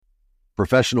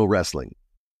Professional wrestling,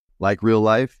 like real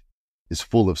life, is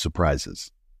full of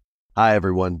surprises. Hi,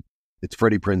 everyone. It's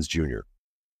Freddie Prinze Jr.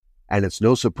 And it's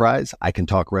no surprise I can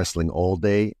talk wrestling all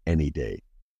day, any day.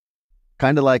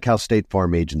 Kind of like how State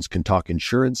Farm agents can talk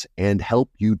insurance and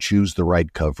help you choose the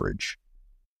right coverage.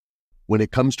 When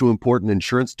it comes to important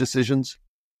insurance decisions,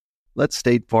 let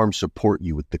State Farm support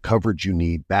you with the coverage you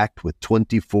need, backed with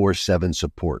 24/7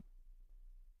 support.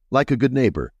 Like a good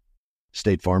neighbor,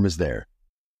 State Farm is there.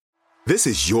 This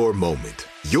is your moment,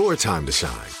 your time to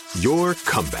shine, your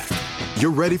comeback.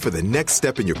 You're ready for the next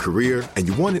step in your career, and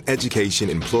you want an education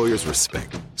employers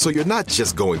respect. So you're not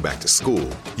just going back to school,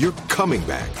 you're coming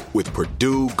back with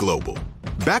Purdue Global.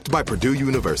 Backed by Purdue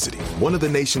University, one of the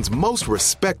nation's most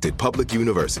respected public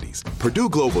universities, Purdue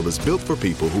Global is built for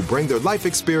people who bring their life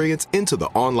experience into the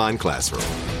online classroom.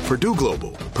 Purdue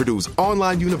Global, Purdue's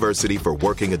online university for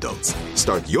working adults.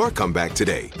 Start your comeback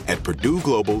today at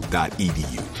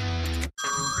purdueglobal.edu.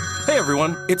 Hey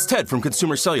everyone, it's Ted from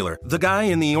Consumer Cellular, the guy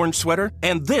in the orange sweater,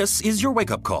 and this is your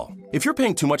wake-up call. If you're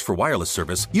paying too much for wireless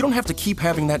service, you don't have to keep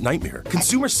having that nightmare.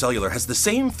 Consumer Cellular has the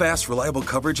same fast, reliable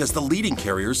coverage as the leading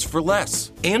carriers for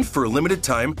less. And for a limited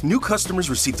time, new customers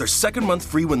receive their second month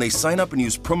free when they sign up and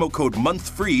use promo code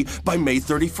MONTHFREE by May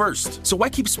 31st. So why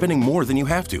keep spending more than you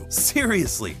have to?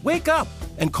 Seriously, wake up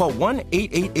and call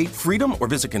 1-888-FREEDOM or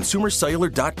visit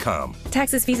consumercellular.com.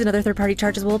 Taxes, fees, and other third-party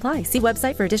charges will apply. See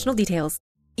website for additional details.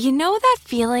 You know that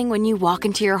feeling when you walk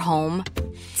into your home,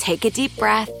 take a deep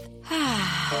breath,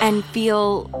 and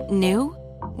feel new?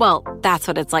 Well, that's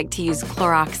what it's like to use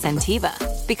Clorox Scentiva.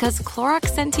 Because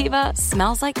Clorox Scentiva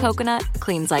smells like coconut,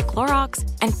 cleans like Clorox,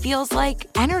 and feels like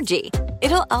energy.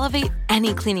 It'll elevate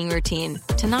any cleaning routine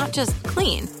to not just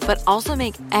clean, but also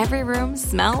make every room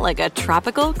smell like a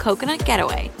tropical coconut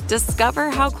getaway.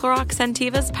 Discover how Clorox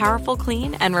Scentiva's powerful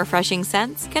clean and refreshing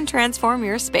scents can transform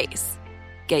your space.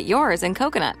 Get yours in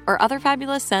coconut or other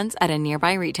fabulous scents at a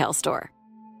nearby retail store.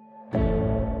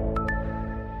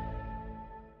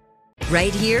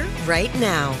 Right here, right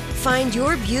now. Find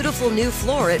your beautiful new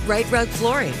floor at Right Rug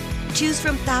Flooring. Choose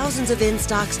from thousands of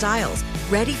in-stock styles,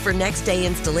 ready for next day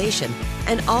installation,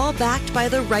 and all backed by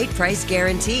the right price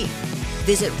guarantee.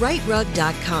 Visit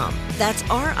rightrug.com. That's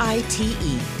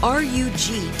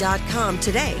RITERUG.com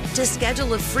today to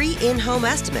schedule a free in-home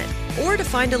estimate or to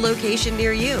find a location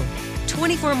near you.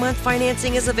 24-month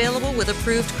financing is available with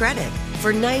approved credit.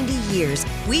 For 90 years,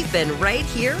 we've been right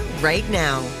here, right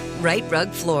now. Right Rug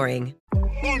Flooring.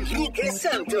 Enrique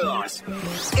Santos.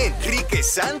 Enrique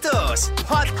Santos.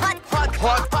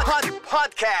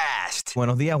 Podcast.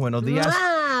 Buenos días. Gina buenos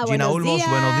Ulmos, días.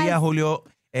 buenos días, Julio.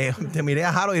 Te miré a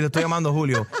Harold y le estoy llamando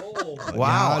Julio.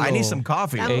 Wow, I need some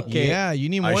coffee. Es que, Yeah, you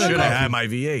need I more should have coffee. had my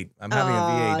V8. I'm having a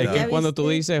V8. Es Es ¿Ya que cuando tú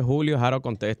viste? dices Julio, Jaro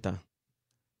contesta.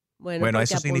 Bueno, porque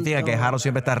eso significa que apuntó. Harold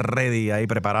siempre está ready, ahí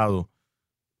preparado.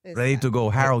 Ready to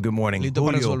go. Harold, good morning. Listo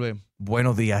para Julio, resolver.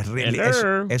 buenos días.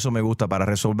 Hello. Eso me gusta para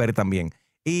resolver también.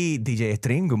 Y DJ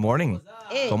Stream, good morning.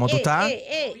 ¿Cómo tú estás?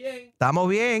 Estamos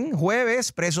bien.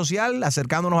 Jueves, presocial,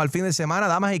 acercándonos al fin de semana.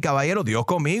 Damas y caballeros, Dios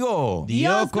conmigo.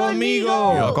 Dios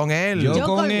conmigo. Yo con él. Yo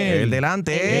con él. Él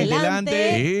delante. Él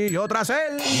delante. Y yo tras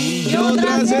él. Y yo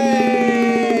tras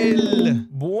él.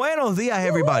 Buenos días,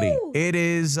 everybody. It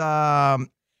is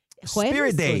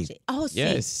Spirit Day. Oh, sí.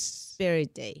 Yes.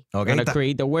 Spirit Day. Okay, Gonna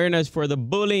create awareness for the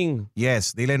bullying.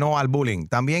 Yes, dile no al bullying.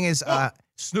 También es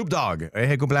Snoop Dogg. Es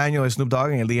el cumpleaños de Snoop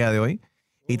Dogg en el día de hoy.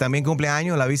 Y también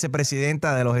cumpleaños la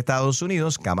vicepresidenta de los Estados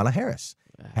Unidos, Kamala Harris.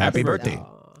 Happy birthday.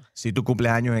 Si tu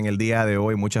cumpleaños en el día de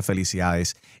hoy, muchas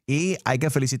felicidades. Y hay que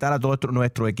felicitar a todo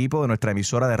nuestro equipo de nuestra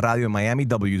emisora de radio en Miami,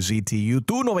 WZTU,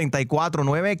 Tu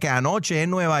 94.9, que anoche en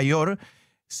Nueva York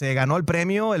se ganó el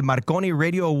premio, el Marconi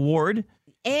Radio Award.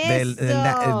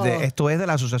 Esto es de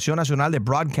la Asociación Nacional de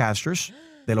Broadcasters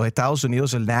de los Estados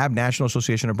Unidos, el NAB, National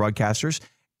Association of Broadcasters,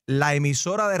 la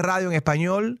emisora de radio en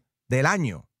español del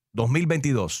año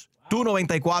 2022. Tu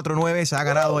 94.9 se ha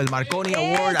ganado el Marconi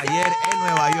Award ayer en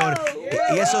Nueva York.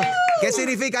 ¿Y eso qué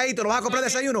significa ahí? ¿Te lo vas a comprar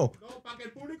desayuno? No, para que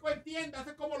el público entienda,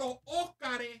 es como los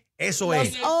Óscares. Eso En es.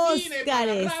 el cine, para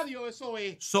la Óscares. radio, eso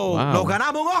es. So, Wow. nos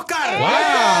ganamos un Oscar.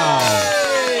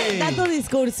 Da tu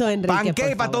discurso, Enrique. Pancake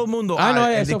por para favor. todo el mundo. No,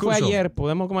 el eso fue discurso. ayer.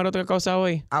 ¿Podemos comer otra cosa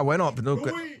hoy? Bueno.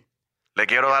 Le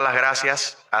quiero dar las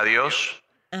gracias a Dios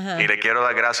Ajá. y le quiero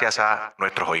dar gracias a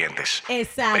nuestros oyentes.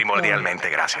 Exacto. Primordialmente,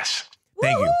 gracias.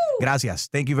 Thank you. Gracias.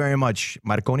 Thank you very much.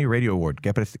 Marconi Radio Award, que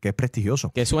es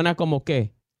prestigioso. Que suena como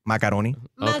qué. macaroni.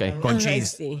 Ok. Con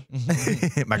cheese. Sí.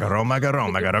 Macarrón,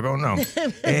 no.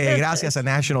 Gracias a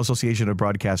National Association of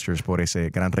Broadcasters por ese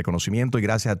gran reconocimiento y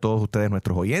gracias a todos ustedes,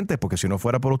 nuestros oyentes, porque si no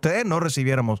fuera por ustedes, no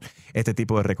recibiéramos este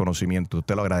tipo de reconocimiento.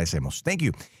 Te lo agradecemos. Thank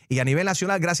you. Y a nivel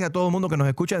nacional, gracias a todo el mundo que nos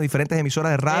escucha en diferentes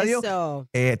emisoras de radio. Eso.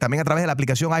 También a través de la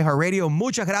aplicación iHeartRadio.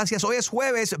 Muchas gracias. Hoy es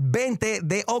jueves 20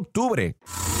 de octubre.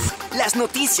 Las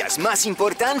noticias más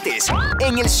importantes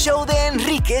en el show de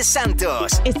Enrique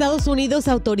Santos. Estados Unidos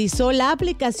autorizó la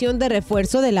aplicación de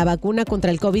refuerzo de la vacuna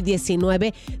contra el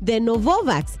COVID-19 de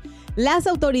Novavax. Las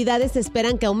autoridades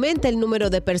esperan que aumente el número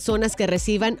de personas que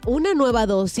reciban una nueva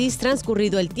dosis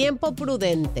transcurrido el tiempo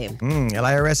prudente. El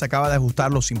IRS acaba de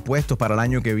ajustar los impuestos para el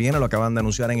año que viene, lo acaban de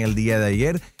anunciar en el día de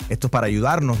ayer. Esto es para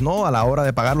ayudarnos, ¿no?, a la hora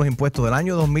de pagar los impuestos del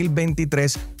año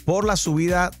 2023 por la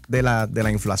subida de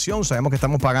la inflación. Sabemos que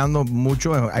estamos pagando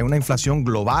mucho, hay una inflación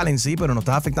global en sí, pero nos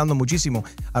está afectando muchísimo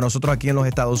a nosotros aquí en los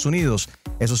Estados Unidos.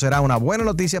 Eso será una buena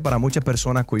noticia para muchas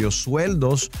personas cuyos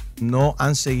sueldos no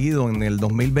han seguido en el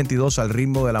 2022 al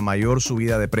ritmo de la mayor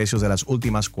subida de precios de las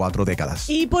últimas 4 décadas.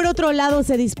 Y por otro lado,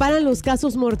 se disparan los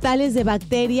casos mortales de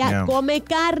bacteria come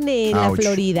carne en la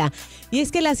Florida. Y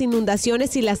es que las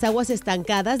inundaciones y las aguas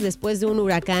estancadas después de un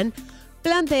huracán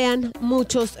plantean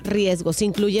muchos riesgos,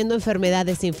 incluyendo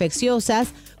enfermedades infecciosas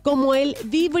como el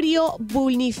Vibrio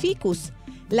vulnificus.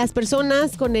 Las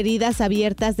personas con heridas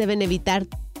abiertas deben evitar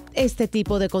este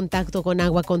tipo de contacto con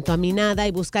agua contaminada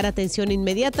y buscar atención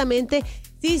inmediatamente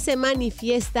si se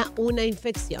manifiesta una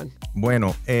infección.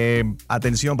 Bueno,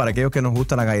 atención para aquellos que nos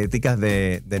gustan las galletitas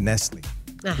de Nestlé.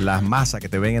 Las masas que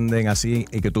te venden así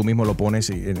y que tú mismo lo pones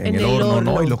en el horno,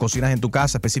 ¿no? Y lo cocinas en tu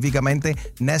casa, específicamente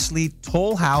Nestlé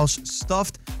Toll House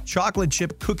Stuffed Chocolate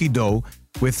Chip Cookie Dough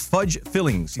with fudge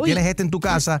filling. Si tienes este en tu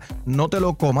casa, no te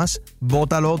lo comas,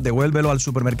 bótalo, devuélvelo al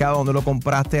supermercado donde lo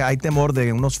compraste. Hay temor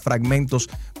de unos fragmentos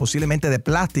posiblemente de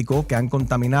plástico que han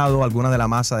contaminado alguna de la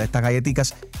masa de estas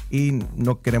galletitas y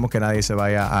no queremos que nadie se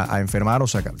vaya a enfermar o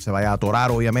se vaya a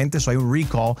atorar, obviamente. So hay un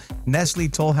recall. Nestlé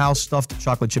Toll House Stuffed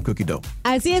Chocolate Chip Cookie Dough.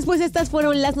 Así es, pues estas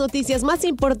fueron las noticias más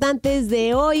importantes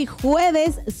de hoy,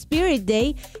 jueves, Spirit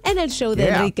Day, en el show de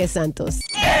Enrique Santos.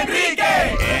 ¡Enrique!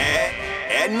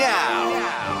 And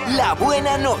now, la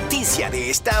buena noticia de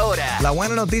esta hora. La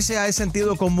buena noticia es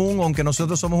sentido común, aunque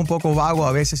nosotros somos un poco vagos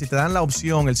a veces. Si te dan la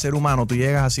opción, el ser humano, tú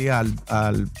llegas así al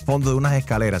fondo de unas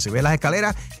escaleras. Si ves las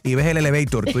escaleras y ves el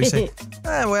elevator, tú dices,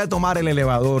 voy a tomar el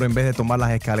elevador en vez de tomar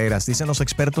las escaleras. Dicen los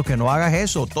expertos que no hagas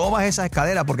eso, tomas esa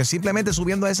escalera, porque simplemente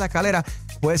subiendo esa escalera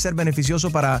puede ser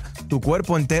beneficioso para tu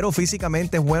cuerpo entero.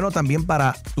 Físicamente es bueno también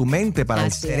para tu mente, para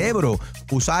el cerebro.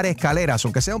 Usar escaleras,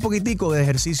 aunque sea un poquitico de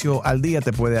ejercicio al día,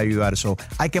 te puede ayudar. So,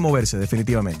 hay que moverse,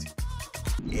 definitivamente.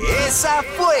 Esa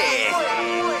fue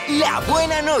la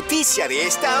buena noticia de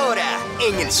esta hora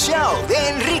en el show de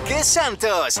Enrique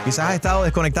Santos. Quizás has estado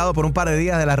desconectado por un par de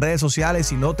días de las redes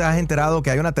sociales y no te has enterado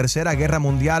que hay una tercera guerra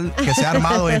mundial que se ha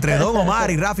armado entre Don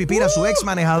Omar y Rafi Pina, su ex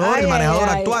manejador, el manejador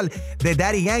actual de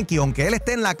Daddy Yankee. Aunque él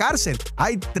esté en la cárcel,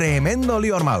 hay tremendo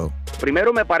lío armado.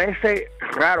 Primero, me parece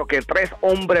raro que 3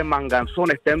 hombres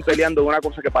manganzones estén peleando de una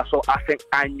cosa que pasó hace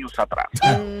años atrás.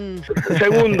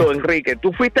 Segundo, Enrique,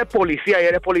 tú fuiste policía y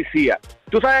eres policía.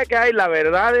 Tú sabes que hay la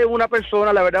verdad de una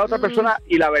persona, la verdad de otra persona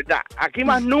y la verdad. Aquí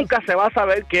más nunca se va a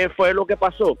saber qué fue lo que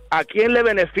pasó. ¿A quién le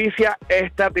beneficia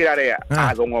esta tirarea?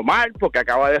 A Don Omar, porque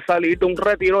acaba de salir de un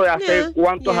retiro de hace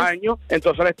cuántos años.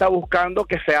 Entonces le está buscando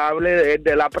que se hable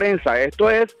de la prensa. Esto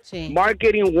es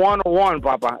marketing 101,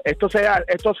 papá. Esto se hace,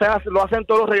 lo hacen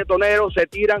todos los reggaetoneros, se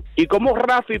tiran. Y como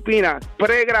Rafi Pina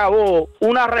pregrabó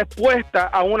una respuesta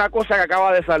a una cosa que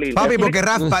acaba de salir. Papi, porque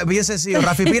bien sencillo,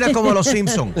 Rafi Pina es como los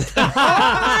Simpsons.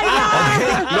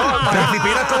 Rafi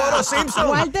Pina es como los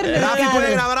Simpsons. Rafi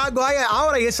puede grabar algo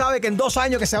ahora y él sabe que en 2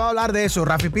 años que se va a hablar de eso.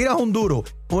 Rafi Pina es un duro.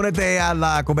 Únete a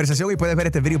la conversación y puedes ver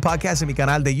este video podcast en mi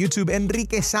canal de YouTube,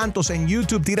 Enrique Santos en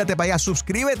YouTube. Tírate para allá,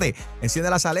 suscríbete,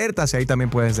 enciende las alertas y ahí también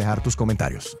puedes dejar tus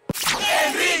comentarios.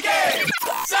 ¡Enrique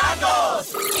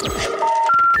Santos!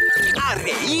 A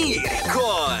reír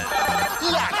con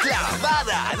La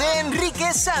Clavada de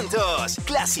Enrique Santos,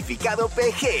 clasificado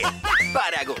PG,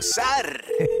 para gozar.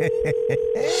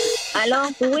 ¿Aló,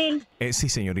 Will? Sí,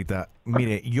 señorita.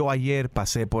 Mire, yo ayer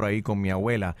pasé por ahí con mi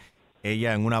abuela.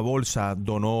 Ella en una bolsa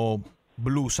donó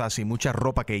blusas y mucha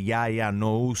ropa que ya ella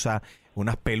no usa,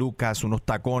 unas pelucas, unos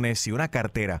tacones y una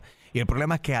cartera. Y el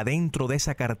problema es que adentro de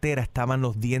esa cartera estaban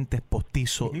los dientes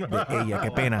postizos de ella.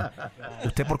 Qué pena.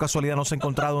 ¿Usted por casualidad no se ha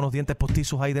encontrado unos dientes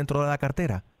postizos ahí dentro de la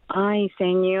cartera? Ay,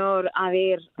 señor, a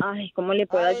ver, ¿cómo le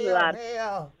puedo ayudar?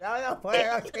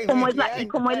 ¿Cómo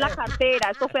es la cartera?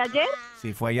 ¿Esto fue ayer?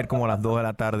 Sí, fue ayer como a las 2 de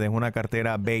la tarde. Es una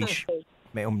cartera beige,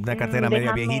 una cartera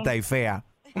media viejita y fea.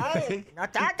 Ay, no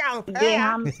está tan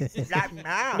fea.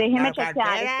 Déjame chequear.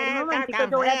 cartera Espera un momentito, está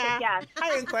yo voy a fea. chequear.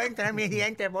 Ay, encuentra mis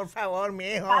dientes, por favor,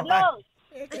 mijo. Carlos,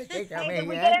 Necesito hey, mis did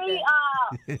we get any,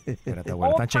 dientes. Espérate,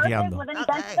 abuela, están chequeando. with any Ay,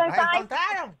 dents ¿la inside?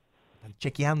 encontraron? Están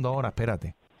chequeando ahora,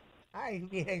 espérate. Ay, Ok,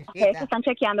 se virgencita. están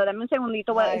chequeando. Dame un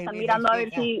segundito. Ay, Están mirando a ver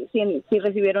virgencita. si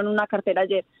recibieron una cartera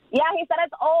ayer. Yeah, he said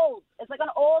it's old. It's like an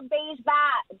old beige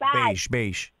bag.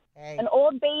 Beige. Ey, An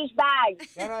old beige bag.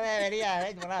 yo no debería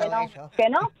haber ¿Que tomado no? eso. ¿Que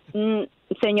no?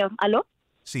 Señor, ¿aló?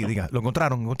 Sí, diga, ¿lo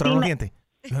encontraron? ¿Encontraron los dientes?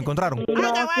 ¿Los encontraron? No, qué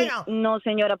bueno. no,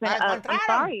 señora, pero, ¿La I'm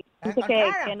encontraron? sorry. ¿La Dice que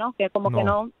encontraron? no, que como que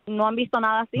no han visto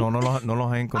nada así. No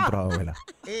los he encontrado, abuela.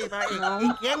 ¿Y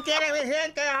quién quiere mis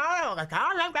dientes ahora? Porque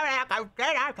estaban dentro de la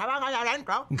cartera, estaban allá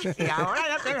adentro. Y ahora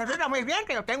yo necesito mis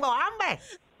dientes, yo tengo hambre.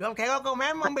 Yo quiero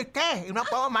comerme un bistec y no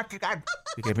puedo masticar.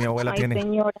 Y que mi abuela Ay,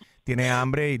 señora. tiene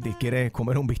hambre y quiere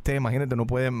comer un bistec, imagínate, no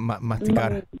puede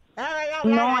masticar.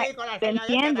 No, te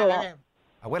entiendo.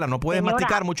 Abuela, no puedes Señora.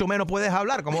 masticar, mucho menos puedes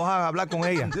hablar. ¿Cómo vas a hablar con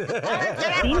ella?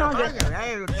 Sí, no, yo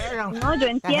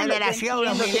entiendo. La generación,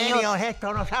 los señor. milenios,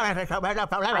 esto no saben resolver los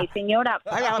problemas. Ay, señora,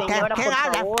 Oye, señora, ¿quién por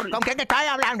habla? favor. ¿Con quién estoy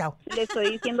hablando? Le estoy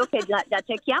diciendo que ya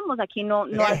chequeamos, aquí no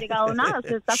ha llegado nada.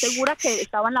 ¿Usted está segura que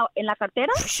estaba en la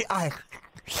cartera? Ay,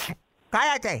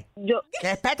 cállate. Yo,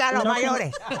 Respeta a los No,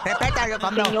 mayores. Respétalo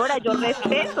cuando... señora, yo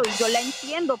respeto y yo la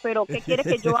entiendo, pero ¿qué quiere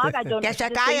que yo haga? Yo Que se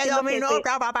estoy calle diciendo 2 que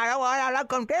minutos, papá, no voy a hablar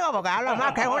contigo porque hablo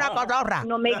más que una cotorra.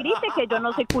 no me grite que yo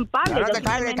no soy culpable. Claro Yo que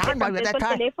estás simplemente gritando, yo te contesto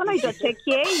estoy- el teléfono y yo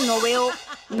chequeé y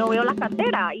no veo la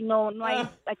cartera y no hay,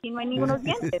 aquí no hay ningunos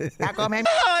dientes. La come no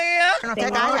se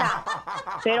Señora, calla.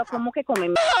 pero ¿cómo que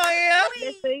comen? Le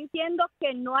estoy diciendo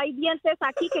que no hay dientes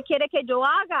aquí. ¿Qué quiere que yo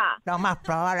haga? Lo más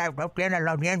probable es que tú tienes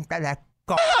los dientes de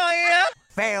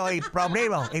feo y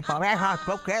prohibido. Y por eso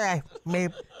tú quieres mi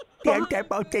diente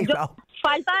postizo.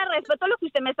 Falta de respeto lo que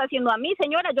usted me está haciendo a mí,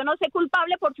 señora. Yo no soy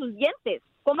culpable por sus dientes.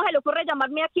 ¿Cómo se le ocurre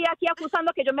llamarme aquí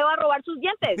acusando que yo me voy a robar sus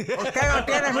dientes? ¿Usted no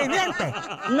tiene mis dientes?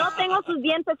 No tengo sus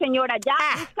dientes, señora. Ya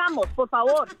buscamos, por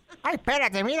favor. Ay,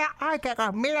 espérate, mira. Ay,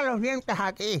 mira los dientes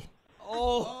aquí.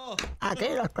 Aquí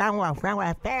los tengo,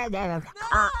 espérate.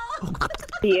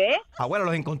 ¿Sí, Abuela,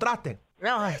 ¿los encontraste?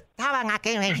 No, estaban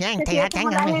aquí mis dientes, Sí, ya como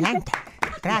tengo la mis gente. dientes.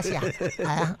 Gracias.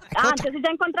 Entonces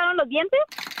ya encontraron los dientes.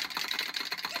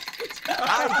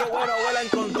 Ay, qué bueno, abuela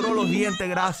encontró los dientes,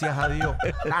 gracias a Dios.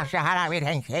 Gracias a la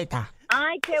virgencita.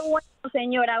 Ay, qué bueno,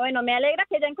 señora. Bueno, me alegra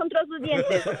que ya encontró sus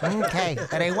dientes. Ok,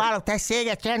 pero igual usted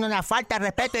sigue siendo una falta de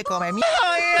respeto y come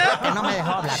que no me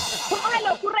dejó hablar. ¿Cómo se le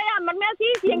ocurre llamarme así?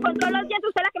 Si encontró los dientes,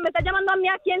 usted es la que me está llamando a mí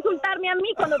aquí a insultarme a mí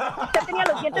cuando usted tenía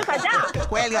los dientes allá.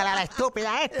 Cuélgala a la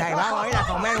estúpida esta y vamos a ir a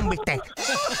comer un bistec.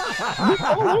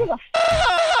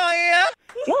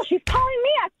 Yo, she's calling me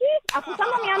aquí,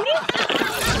 acusándome a mí.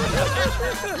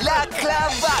 La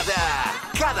Clavada.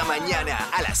 Cada mañana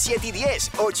a las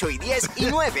 7:10, 8:10 y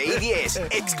 9:10.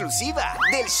 Exclusiva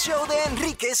del show de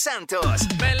Enrique Santos.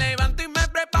 Me levanto y me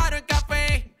preparo el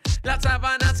café. La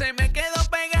sábana se me quedó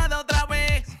pegada otra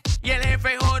vez. Y el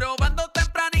jefe jorobando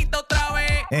tempranito otra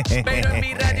vez. Pero en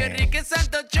mi radio Enrique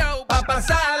Santos Show pa'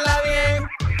 pasarla bien.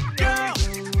 Yo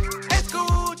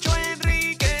escucho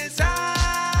Enrique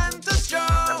Santos Show.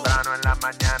 Temprano en la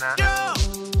mañana. Yo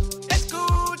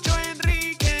escucho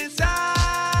Enrique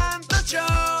Santos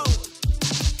Show.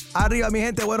 Arriba, mi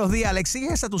gente, buenos días. ¿Le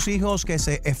exiges a tus hijos que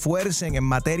se esfuercen en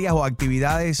materias o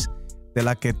actividades de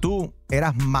las que tú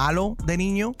eras malo de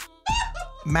niño?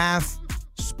 Math,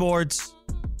 sports.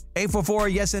 844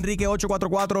 Yes Enrique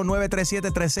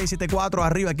 844-937-3674.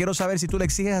 Arriba, quiero saber si tú le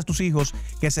exiges a tus hijos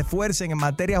que se esfuercen en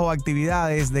materias o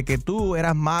actividades de que tú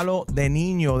eras malo de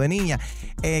niño o de niña.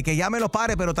 Que llamen los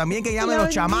padres, pero también que llamen los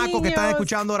chamacos que están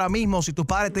escuchando ahora mismo. Si tus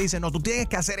padres te dicen, no, tú tienes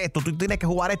que hacer esto, tú tienes que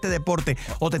jugar este deporte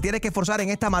o te tienes que esforzar en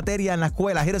esta materia en la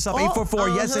escuela. Hit us up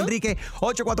 844 Yes Enrique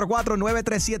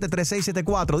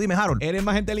 844-937-3674. Dime, Harold. ¿Eres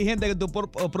más inteligente que tus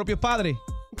propios padres?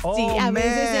 Sí, a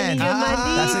veces el niño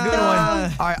maldito. That's a good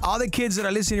one. All right, all the kids that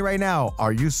are listening right now,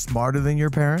 are you smarter than your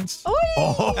parents?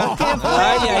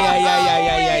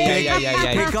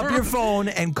 Pick up your phone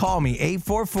and call me.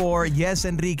 844 Yes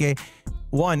Enrique.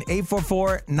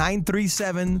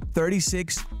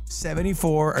 1-844-937-3674.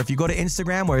 Or if you go to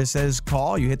Instagram where it says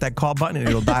call, you hit that call button and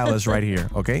it'll dial us right here.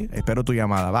 Okay? Espero tu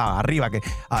llamada. Va, arriba. Que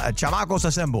chamacos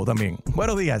assemble también.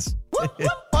 Buenos días.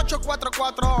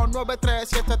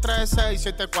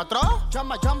 844-9373674.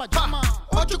 Llama.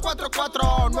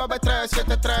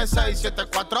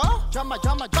 844-9373674. Llama.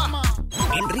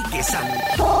 Enrique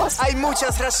Santos. Hay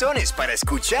muchas razones para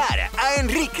escuchar a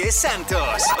Enrique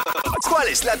Santos. ¿Cuál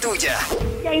es la tuya?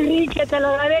 Enrique, te lo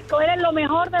agradezco. Eres lo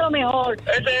mejor de lo mejor.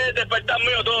 Ese es el despertar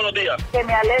mío todos los días. Que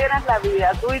me alegran la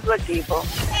vida, tú y tu equipo.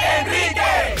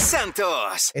 Enrique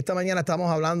Santos. Esta mañana estamos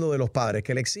hablando de los padres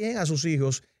que le exigen a sus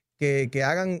hijos que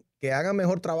hagan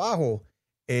mejor trabajo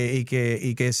y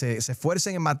que se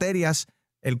esfuercen en materias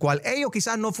el cual ellos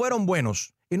quizás no fueron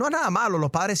buenos. Y no es nada malo, los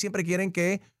padres siempre quieren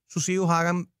que sus hijos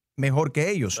hagan mejor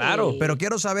que ellos. Claro. Pero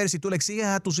quiero saber si tú le exiges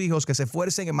a tus hijos que se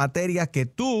esfuercen en materias que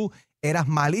tú eras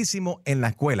malísimo en la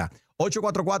escuela.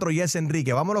 844 Yes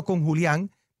Enrique. Vámonos con Julián.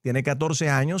 Tiene 14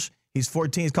 años. He's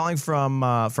 14. He's calling from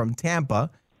Tampa.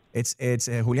 It's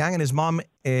Julián and his mom,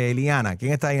 Eliana.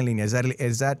 ¿Quién está ahí en línea? Is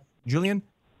that Julian?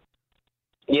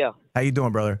 Yeah. How you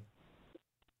doing, brother?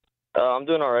 I'm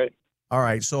doing all right. All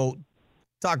right. So,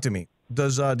 talk to me. Do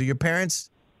your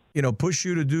parents, push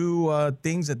you to do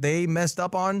things that they messed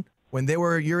up on when they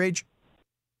were your age?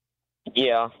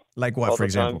 Yeah. Like what, All for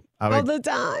the time. example? A All ver, the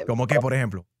time. ¿Cómo qué, por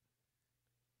ejemplo?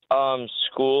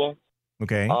 School.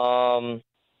 Okay.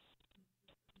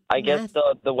 I guess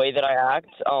the way that I act,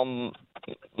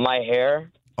 my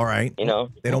hair. All right. You know.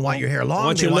 They don't want your hair long.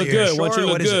 Want They you to look your hair good. Want you short. to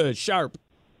look What is it? good. Sharp.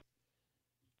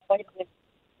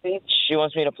 She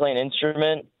wants me to play an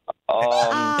instrument.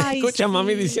 Escucha,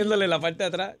 mami diciéndole la parte de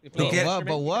atrás.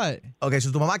 But what? Ok, si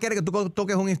tu mamá quiere que tú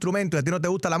toques un instrumento y a ti no te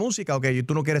gusta la música, ok,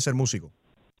 tú no quieres ser músico.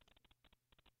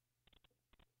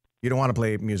 You don't want to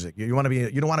play music. You don't want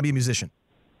to be a musician.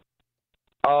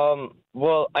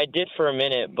 Well, I did for a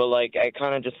minute, but I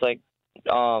kind of just I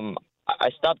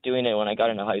stopped doing it when I got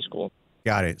into high school.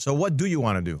 Got it. So what do you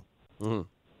want to do? Mm-hmm.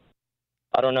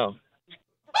 I don't know.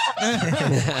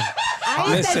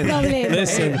 Listen,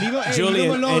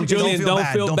 Julian, and Julian, don't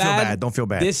feel bad. Don't feel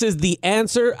bad. This is the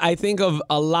answer, I think, of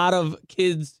a lot of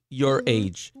kids your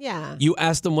age. Yeah. You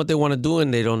ask them what they want to do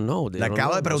and they don't know. Le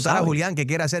acabo de preguntar a Julián qué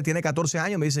quiere hacer. Tiene 14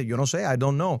 años. Me dice, yo no sé, I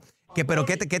don't know. Pero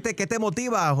 ¿qué te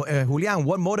motiva, Julián?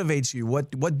 What motivates you?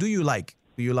 What do you like?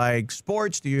 Do you like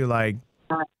sports? Do you like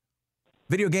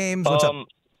video games? What's up?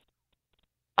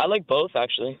 I like both,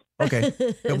 actually. Okay.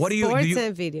 But what do you Sports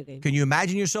and video games. Can you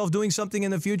imagine yourself doing something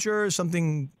in the future?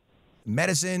 Something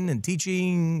medicine and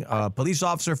teaching, police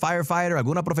officer, firefighter,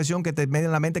 alguna profesión que te viene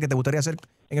en la mente que te gustaría hacer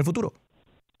en el futuro?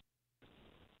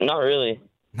 Not really.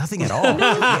 Nothing at all.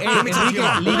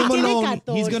 Enrique, leave him alone.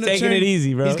 He's gonna Taking it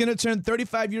easy, bro. He's gonna turn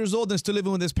 35 years old and still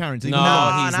living with his parents. No,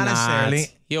 he's not necessarily.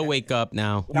 He'll wake up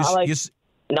now. Not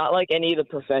like any of the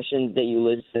professions that you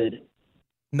listed.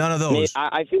 None of those.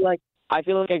 I feel like I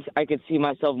could see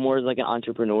myself more as like an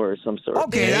entrepreneur of some sort.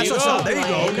 Okay, there you go.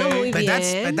 Okay.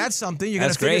 But that's something you're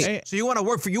That's gonna figure. great. So you want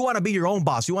to be your own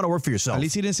boss. You want to work for yourself. At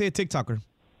least he didn't say a TikToker.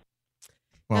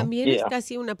 Well, También es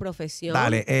casi una profesión.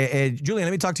 Dale, Julian,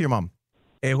 let me talk to your mom.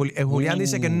 Julián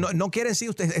dice que no quiere en sí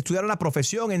estudiar una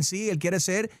profesión en sí, él quiere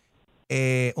ser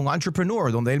un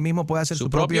entrepreneur, donde él mismo puede ser su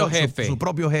propio jefe. Su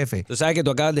propio jefe. Tú sabes que tú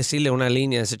acabas de decirle una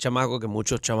línea a ese chamaco que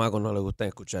muchos chamacos no les gusta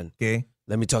escuchar. ¿Qué?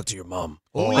 Let me talk to your mom.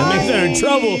 Oh. That makes her in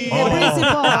trouble. No,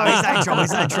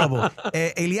 he's not in trouble.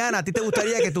 Eliana, ¿a ti te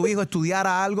gustaría que tu hijo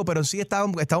estudiara algo, pero sí está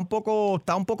un poco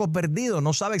perdido?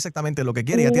 No sabe exactamente lo que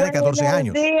quiere. Ya tiene 14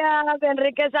 años. Buenos días,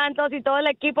 Enrique Santos y todo el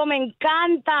equipo me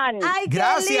encantan. ¡Ay, qué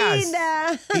Gracias.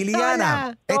 linda!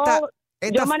 Eliana,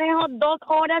 Yo manejo 2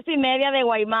 horas y media de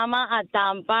Guaymama a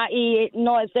Tampa y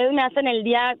no, ustedes me hacen el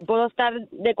día, puedo estar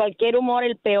de cualquier humor,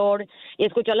 el peor, y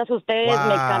escucharlas a ustedes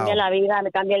me cambia la vida, me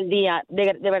cambia el día,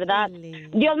 de verdad.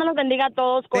 Dios me los bendiga a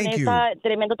todos con ese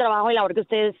tremendo trabajo y labor que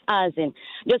ustedes hacen.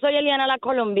 Yo soy Eliana la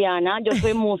colombiana, yo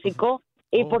soy músico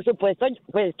y por supuesto,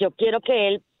 pues yo quiero que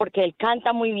él, porque él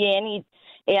canta muy bien y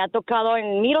ha tocado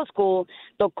en middle school,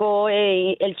 tocó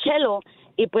el cello.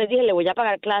 Y pues dije, le voy a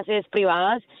pagar clases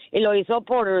privadas. Y lo hizo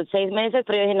por 6 meses,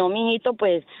 pero yo dije, no, mijito,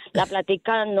 pues la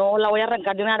platica no la voy a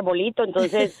arrancar de un arbolito.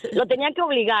 Entonces, lo tenía que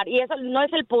obligar. Y eso no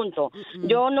es el punto.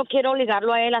 Yo no quiero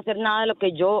obligarlo a él a hacer nada de lo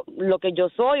que yo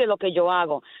soy o lo que yo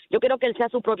hago. Yo quiero que él sea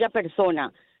su propia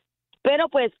persona. Pero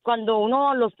pues cuando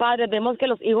los padres, vemos que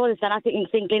los hijos están así,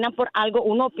 se inclinan por algo,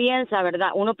 uno piensa, ¿verdad?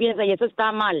 Uno piensa, y eso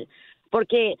está mal.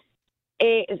 Porque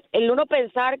el uno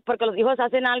pensar, porque los hijos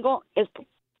hacen algo,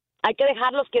 hay que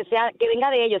dejarlos que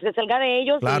venga de ellos, que salga de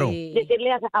ellos y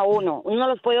decirle a uno. Uno no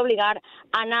los puede obligar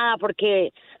a nada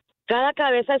porque cada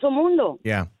cabeza es un mundo.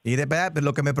 Yeah. Y de verdad,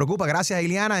 lo que me preocupa, gracias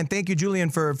Eliana, and thank you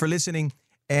Julian for listening.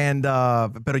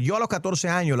 Pero yo a los 14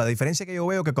 años, la diferencia que yo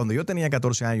veo que cuando yo tenía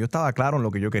 14 años, yo estaba claro en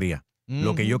lo que yo quería.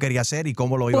 lo que yo quería hacer y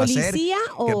cómo lo iba a hacer. ¿Policía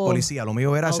o...? Que policía. Lo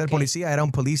mío era ser Ok. policía. Era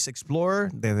un police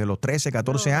explorer desde los 13,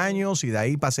 14 años y de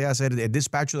ahí pasé a ser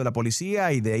dispatcher de la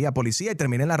policía y de ahí a policía y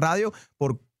terminé en la radio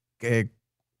por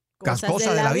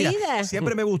cosas de la vida.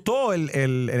 Siempre me gustó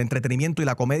el entretenimiento y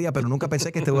la comedia, pero nunca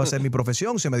pensé que este iba a ser mi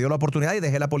profesión. Se me dio la oportunidad y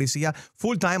dejé la policía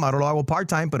full time. Ahora lo hago part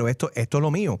time, pero esto es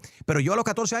lo mío. Pero yo a los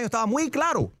 14 años estaba muy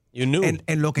claro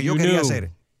en lo que yo quería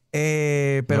hacer.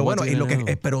 Pero bueno,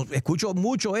 pero escucho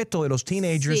mucho esto de los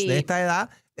teenagers de esta edad,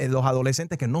 los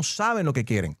adolescentes que no saben lo que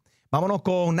quieren. Vámonos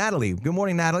con Natalie. Good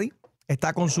morning, Natalie.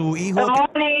 Está con su hijo. Good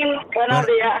morning. Buenos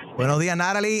días. Buenos días,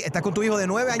 Natalie. Estás con tu hijo de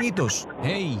 9 añitos.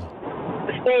 Hey.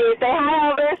 Sí, say hi,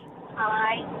 Elvis.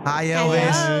 Hi. Hi,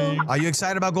 Elvis. Are you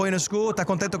excited about going to school? ¿Estás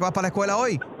contento que vas para la escuela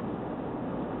hoy?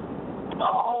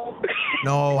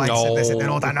 No, se te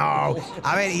nota, no.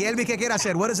 A ver, ¿y Elvis qué quiere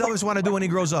hacer? What does Elvis want to do when he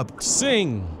grows up?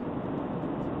 Sing.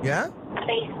 Yeah?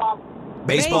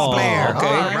 Baseball. Player. Okay,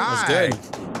 All that's right. good.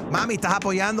 Mami, ¿estás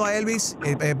apoyando a Elvis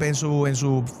en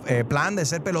su plan de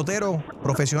ser pelotero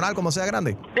profesional como sea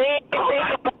grande? Sí,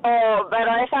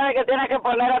 pero él sabe que tiene que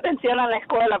poner atención a la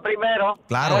escuela primero.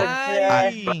 Claro.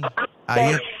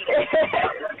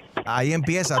 Ahí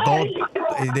empieza todo.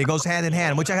 It goes hand in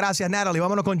hand. Muchas gracias, Natalie.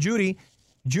 Vámonos con Judy.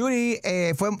 Judy,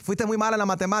 fuiste muy mala en la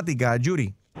matemática,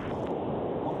 Judy.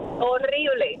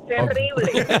 Horrible,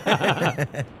 terrible.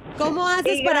 ¿Cómo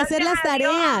haces para hacer las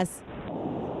tareas?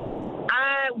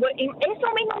 Eso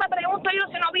mismo me pregunto yo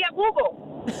si no había Google.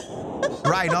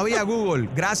 Right, no había Google.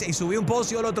 Gracias. Y subí un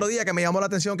post yo el otro día que me llamó la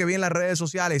atención que vi en las redes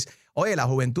sociales. Oye, la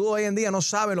juventud hoy en día no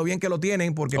sabe lo bien que lo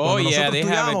tienen porque cuando nosotros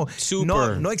estudiamos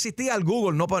no existía el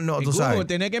Google. No, tú sabes.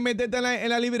 Tenés que meterte en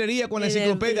la librería con la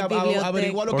enciclopedia a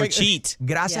averiguar lo que hay. Cheat.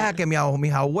 Gracias a que mis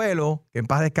abuelos, que en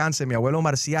paz descanse, mi abuelo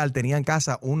Marcial tenía en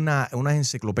casa una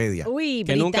enciclopedia. Uy,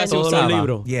 Que nunca se británico. usaba. Todos los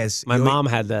libros. Yes. My mom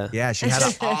had that. Yeah, she had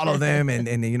all of them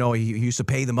and you know, he used to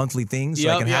pay the monthly things so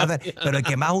I can have that. Pero el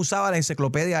que más usaba la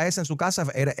enciclopedia esa en su casa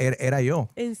era yo.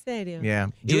 ¿En serio? Yeah.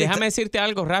 Y déjame decirte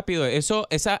algo rápido.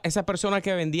 Esa persona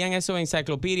que vendían eso en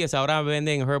enciclopedias ahora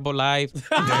venden Herbalife,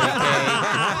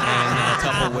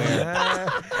 Tupperware.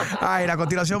 Ay, a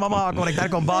continuación vamos a conectar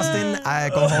con Boston,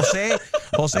 con José.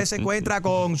 José se encuentra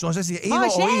con, no sé si hijo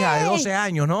o hija de 12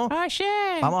 años, ¿no?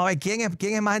 Vamos a ver quién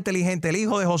es más inteligente, el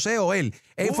hijo de José o él.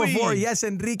 844 Yes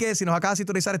Enrique, si nos acaba de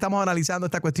sintonizar, estamos analizando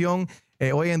esta cuestión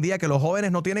hoy en día que los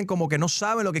jóvenes no tienen como que no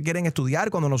saben lo que quieren estudiar.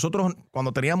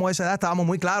 Cuando teníamos esa edad estábamos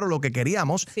muy claros lo que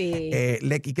queríamos. Sí.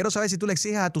 Y quiero saber si tú le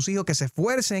exiges a tus hijos que se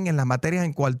esfuercen en las materias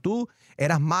en cual tú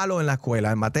eras malo en la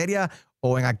escuela, en materia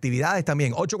o en actividades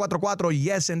también. 844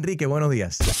 Yes Enrique, buenos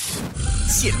días.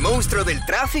 Si el monstruo del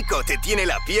tráfico te tiene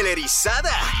la piel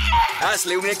erizada,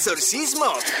 hazle un exorcismo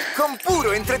con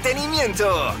puro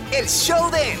entretenimiento. El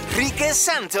show de Enrique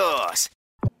Santos.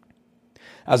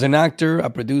 As an actor, a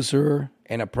producer,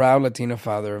 and a proud Latino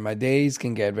father, my days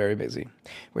can get very busy,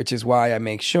 which is why I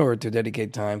make sure to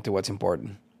dedicate time to what's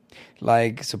important,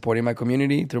 like supporting my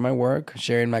community through my work,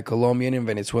 sharing my Colombian and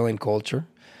Venezuelan culture,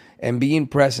 and being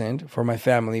present for my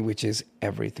family, which is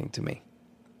everything to me.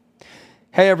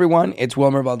 Hey everyone, it's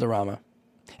Wilmer Valderrama,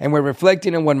 and we're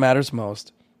reflecting on what matters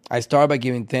most. I start by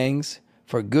giving thanks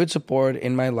for good support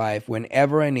in my life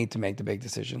whenever I need to make the big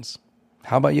decisions.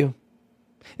 How about you?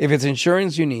 If it's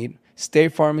insurance you need,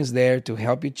 State Farm is there to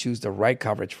help you choose the right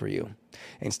coverage for you.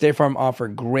 And State Farm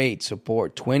offers great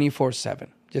support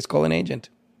 24/7. Just call an agent.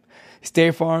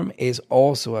 State Farm is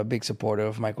also a big supporter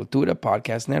of My Cultura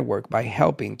podcast network by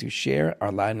helping to share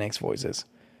our Latinx voices.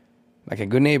 Like a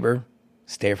good neighbor,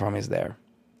 State Farm is there.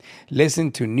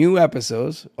 Listen to new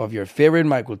episodes of your favorite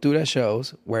My Cultura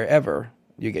shows wherever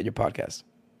you get your podcasts.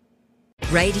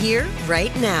 Right here,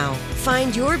 right now.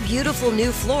 Find your beautiful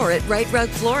new floor at Right Rug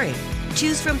Flooring.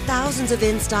 Choose from thousands of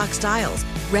in-stock styles,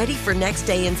 ready for next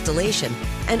day installation,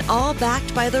 and all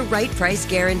backed by the right price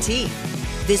guarantee.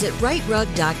 Visit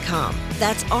rightrug.com.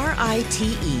 That's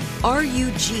RITERUG.com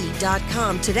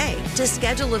today to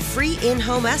schedule a free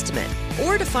in-home estimate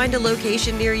or to find a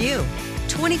location near you.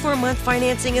 24-month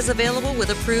financing is available with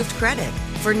approved credit.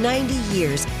 For 90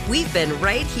 years, we've been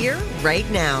right here, right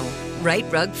now. Right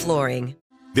Rug Flooring.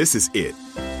 This is it.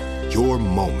 Your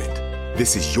moment.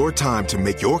 This is your time to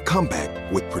make your comeback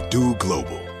with Purdue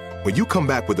Global. When you come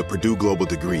back with a Purdue Global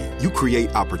degree, you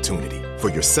create opportunity for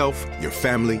yourself, your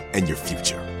family, and your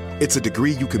future. It's a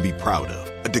degree you can be proud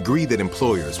of, a degree that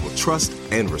employers will trust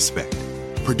and respect.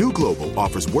 Purdue Global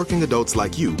offers working adults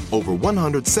like you over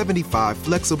 175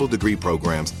 flexible degree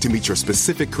programs to meet your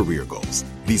specific career goals.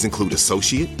 These include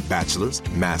associate, bachelor's,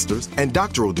 master's, and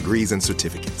doctoral degrees and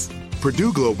certificates.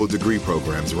 Purdue Global degree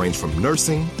programs range from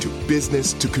nursing to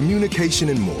business to communication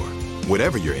and more.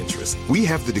 Whatever your interest, we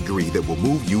have the degree that will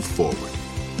move you forward.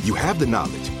 You have the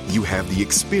knowledge, you have the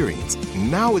experience.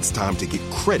 Now it's time to get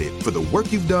credit for the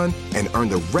work you've done and earn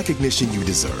the recognition you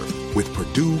deserve with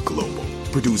Purdue Global,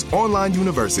 Purdue's online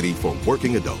university for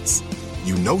working adults.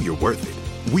 You know you're worth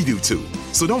it. We do too.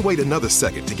 So don't wait another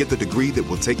second to get the degree that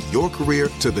will take your career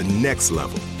to the next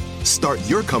level. Start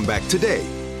your comeback today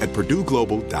at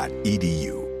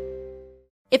purdueglobal.edu.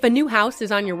 If a new house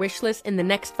is on your wish list in the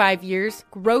next 5 years,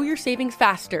 grow your savings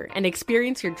faster and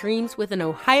experience your dreams with an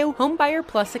Ohio Homebuyer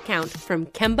Plus account from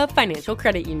Kemba Financial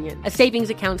Credit Union. A savings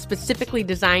account specifically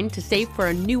designed to save for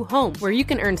a new home where you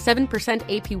can earn 7%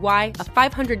 APY, a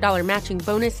 $500 matching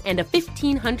bonus, and a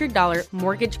 $1,500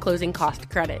 mortgage closing cost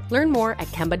credit. Learn more at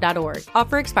Kemba.org.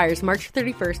 Offer expires March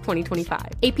 31st, 2025.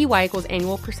 APY equals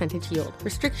annual percentage yield.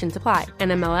 Restrictions apply.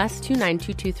 NMLS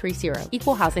 292230.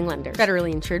 Equal housing lender.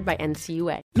 Federally insured by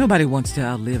NCUA. Nobody wants to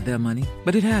outlive their money,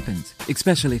 but it happens,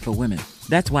 especially for women.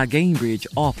 That's why Gainbridge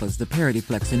offers the Parity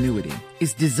Flex annuity.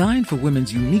 It's designed for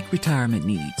women's unique retirement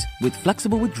needs, with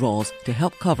flexible withdrawals to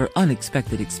help cover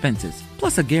unexpected expenses,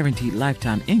 plus a guaranteed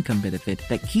lifetime income benefit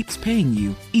that keeps paying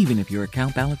you even if your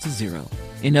account balance is zero.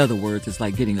 In other words, it's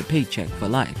like getting a paycheck for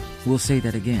life. We'll say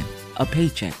that again. A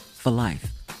paycheck for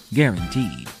life.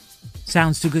 Guaranteed.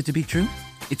 Sounds too good to be true?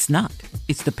 It's not.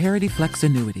 It's the Parity Flex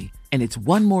annuity. And it's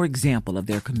one more example of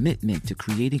their commitment to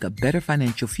creating a better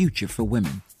financial future for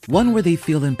women. One where they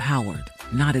feel empowered,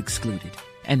 not excluded,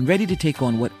 and ready to take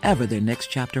on whatever their next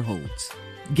chapter holds.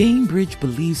 Gainbridge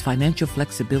believes financial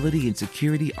flexibility and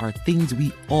security are things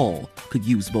we all could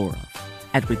use more of.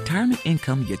 At retirement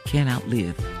income you can't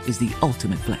outlive is the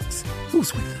ultimate flex.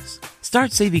 Who's with us?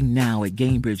 Start saving now at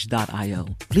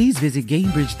Gainbridge.io. Please visit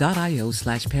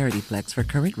Gainbridge.io/ParityFlex for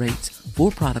current rates,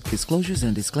 for product disclosures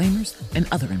and disclaimers, and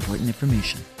other important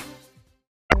information.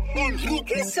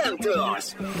 Enrique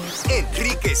Santos.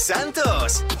 Enrique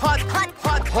Santos. Hot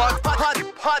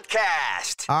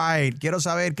Podcast. Ay, quiero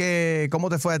saber cómo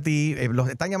te fue a ti. Los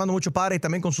están llamando muchos padres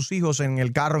también con sus hijos en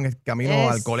el carro, en el camino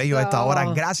al colegio a esta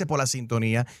hora. Gracias por la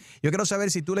sintonía. Yo quiero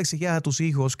saber si tú le exigías a tus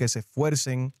hijos que se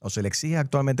esfuercen, o se le exiges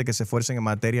actualmente que se esfuercen en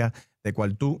materia de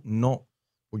cual tú no,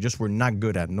 just were not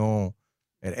good at, no,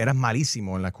 eras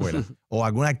malísimo en la escuela. O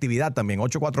alguna actividad también.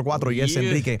 844 Yes,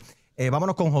 Enrique.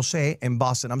 Vámonos con José en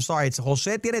Boston. I'm sorry,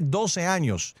 José tiene 12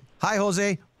 años. Hi,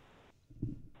 José.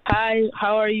 Hi,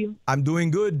 how are you? I'm doing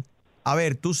good. A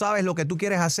ver, ¿tú sabes lo que tú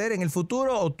quieres hacer en el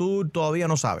futuro o tú todavía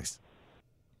no sabes?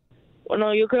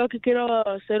 Bueno, yo creo que quiero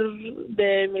ser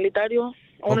de militario.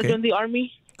 I want to join the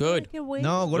Army. Good.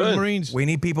 No, go to the Marines. We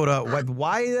need people to...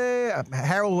 Why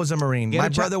Harold was a Marine. My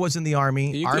brother was in the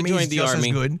Army. Army is just as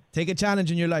good. Take a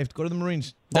challenge in your life. Go to the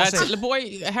Marines. That's the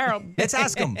boy, Harold. Let's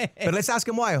ask him. But let's ask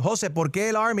him why. Jose, ¿por qué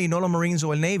el Army, no los Marines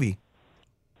o el Navy?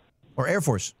 Or Air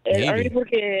Force? Army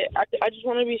porque I just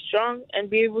want to be strong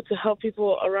and be able to help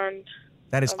people around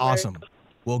That is America. Awesome.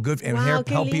 Well, good. And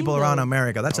help people around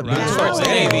America. That's a big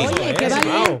Oye, qué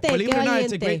valiente, Believe it qué or not,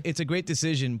 valiente. it's a great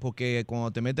decision porque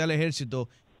cuando te metes al ejército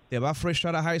te vas fresh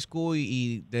out of high school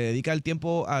y te dedica el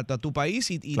tiempo a tu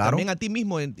país y también a ti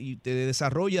mismo y te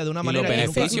desarrolla de una manera que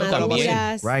nunca lo vas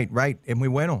a hacer. Right. Es muy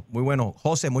bueno, muy bueno.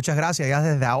 José, muchas gracias. Ya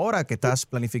desde ahora que estás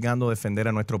planificando defender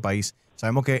a nuestro país.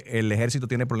 Sabemos que el ejército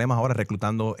tiene problemas ahora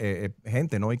reclutando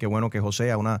gente, ¿no? Y qué bueno que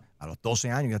José a los 12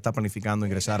 años ya está planificando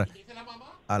ingresar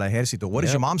al ejército. What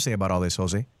does your mom say about all this,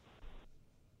 Jose?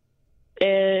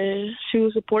 She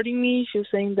was supporting me. She was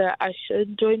saying that I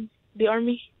should join the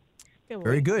Army.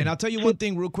 Very good. And I'll tell you one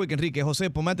thing real quick, Enrique. José,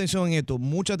 ponme atención en esto.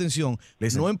 Mucha atención.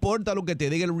 Listen. No importa lo que te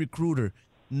diga el recruiter.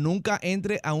 Nunca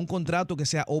entre a un contrato que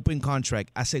sea open contract.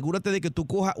 Asegúrate de que tú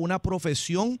cojas una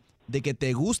profesión de que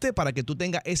te guste para que tú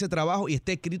tengas ese trabajo y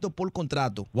esté escrito por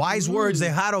contrato. Wise words de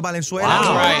Jaro Valenzuela.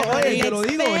 Wow. Oye, te lo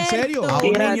digo, en serio. A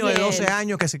un niño de 12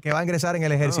 años que va a ingresar en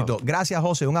el ejército. Gracias,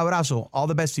 José. Un abrazo. All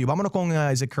the best to you. Vámonos con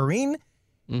is it Karine.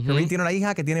 Karine tiene una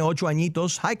hija que tiene 8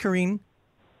 añitos. Hi, Karine.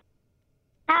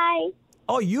 Hi.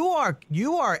 Oh, you are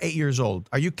 8 years old.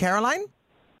 Are you Caroline?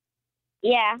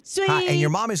 Yeah. Sweet. Hi, and your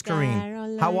mom is Karine.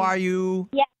 Caroline. How are you?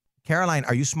 Yeah. Caroline,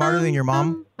 are you smarter than your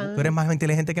mom? ¿Tú eres más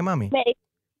inteligente que mami? Maybe.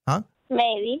 ¿Ah?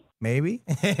 Maybe. Maybe.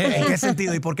 ¿En qué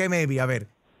sentido? ¿Y por qué maybe? A ver.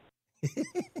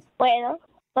 Bueno,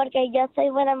 porque yo soy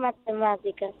buena en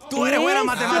matemáticas. ¿Tú eres buena en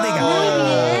matemáticas?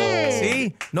 Muy bien.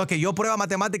 Sí. No, que yo prueba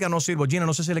matemática no sirvo. Gina,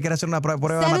 no sé si le quiere hacer una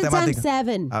prueba de matemática.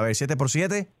 7 A ver, 7 por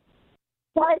 7.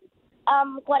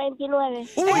 49.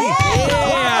 Óyeme,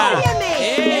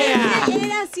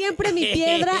 era siempre mi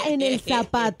piedra en el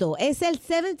zapato. Es el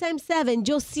 7 times 7.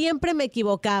 Yo siempre me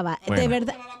equivocaba. Bueno. De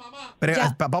verdad. Pero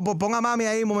ponga a mami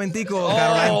ahí un momentico,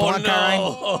 Caroline. Ponga a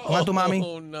Caroline. Ponga a tu mami.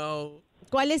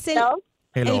 ¿Cuál es el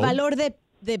valor de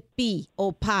de pea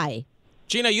o pie?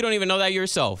 Gina, you don't even know that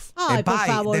yourself. Ay, El por pie,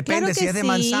 favor, depende claro si que es de sí.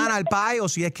 manzana el pie o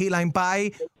si es key lime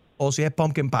pie o si es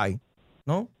pumpkin pie,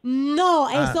 ¿no? No,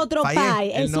 es otro fallé.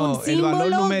 pie. Es un el símbolo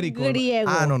valor numérico. griego.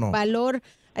 No. Valor,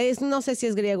 no sé si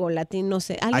es griego o latín, no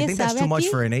sé. I ¿Alguien think that's sabe too much aquí?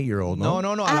 for an 8-year-old, ¿no?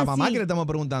 No, a la mamá sí. que le estamos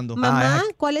preguntando. Mamá,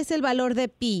 ¿cuál es el valor de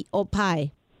pea o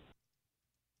pie?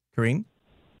 Corinne?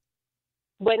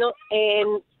 Bueno,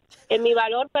 en mi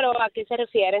valor, pero ¿a qué se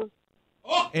refieren?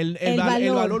 El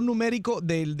valor. valor numérico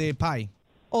de pie.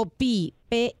 O pi,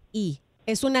 P-I.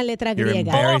 Es una letra You're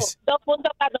griega. embarrassed.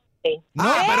 2.14. No,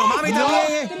 pero mami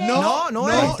también. No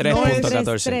es.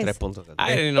 3.14. 3.14.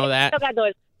 I didn't know that.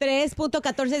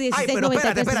 3.14, 16, Ay, pero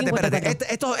 93, espérate. 54.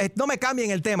 Esto, no me cambien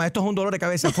el tema. Esto es un dolor de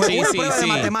cabeza. Fue Sí, una sí, prueba de sí.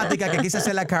 matemática que quise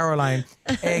hacerle a Caroline.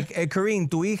 Corinne,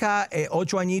 tu hija,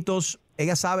 8 añitos,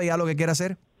 ¿ella sabe ya lo que quiere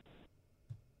hacer?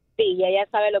 Sí, y ella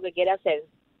sabe lo que quiere hacer.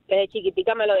 Desde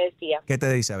chiquitica me lo decía. ¿Qué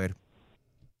te dice? A ver.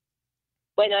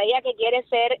 Bueno, ella que quiere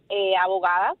ser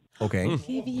abogada. Ok.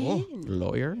 Qué bien.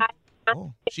 Lawyer.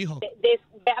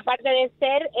 Aparte de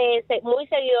ser muy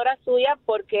seguidora suya,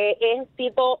 porque es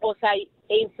tipo, o sea,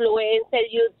 influencer,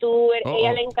 youtuber,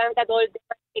 ella le encanta todo el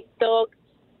tema de TikTok.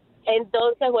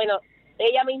 Entonces, bueno,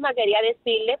 ella misma quería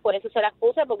decirle, por eso se las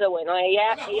puse, porque bueno,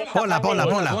 ella es capaz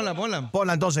de-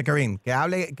 Ponla entonces, Corinne. Que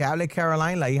hable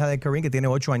Caroline, la hija de Corinne, que tiene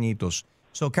 8 añitos.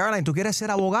 So, Caroline, ¿tú quieres ser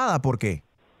abogada? ¿Por qué?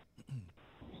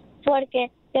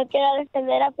 Porque yo quiero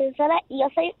defender a personas y yo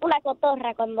soy una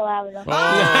cotorra cuando hablo.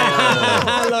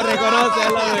 Lo reconoce.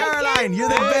 Caroline,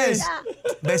 you're the best.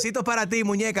 Besitos para ti,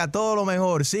 muñeca. Todo lo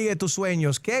mejor. Sigue tus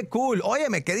sueños. Qué cool.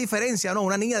 Óyeme, qué diferencia, ¿no?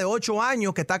 Una niña de 8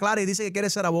 años que está clara y dice que quiere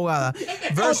ser abogada.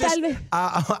 Versus tal vez-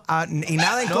 y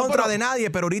nada en contra de nadie,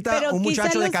 pero ahorita Pero un quizá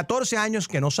muchacho de los- 14 años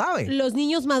que no sabe. Los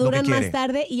niños maduran quiere. más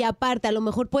tarde y aparte a lo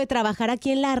mejor puede trabajar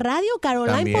aquí en la radio.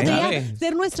 Caroline También. podría Sabe.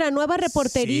 ser nuestra nueva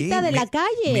reporterita Sí, de la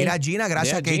calle. Mira, Gina,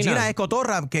 gracias que Gina es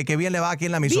cotorra, que bien le va aquí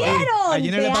en la emisora. ¿Vieron? A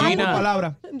Gina le Te pasó amo. por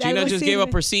palabra. Gina just gave up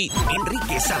her seat.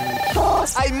 Enrique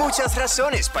Santos. Hay muchas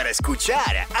razones para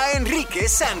escuchar a Enrique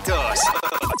Santos.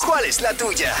 ¿Cuál es la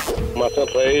tuya? Me hacen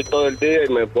reír todo el día y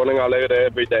me ponen alegre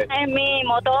every day. Es mi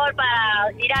motor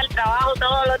para ir al trabajo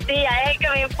todos los días, es el que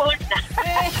me importa.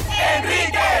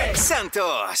 Enrique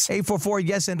Santos. 844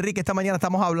 Yes, Enrique. Esta mañana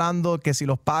estamos hablando que si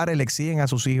los padres le exigen a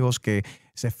sus hijos que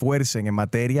se esfuercen en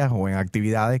materias o en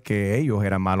actividades que ellos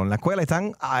eran malos en la escuela.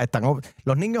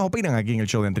 Los niños opinan aquí en el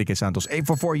show de Enrique Santos.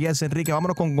 844 Yes, Enrique.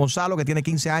 Vámonos con Gonzalo, que tiene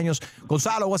 15 años.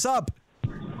 Gonzalo, what's up?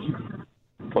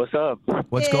 What's up?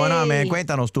 What's going on, man?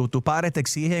 Cuéntanos, ¿tus padres te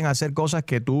exigen hacer cosas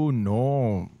que tú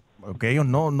no, que ellos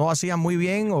no hacían muy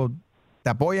bien o te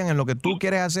apoyan en lo que tú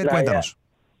quieres hacer? Yeah, Cuéntanos.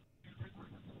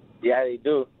 Yeah, they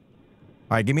do.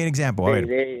 All right, give me an example. A ver.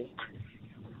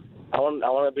 I want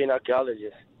to be an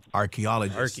archaeologist.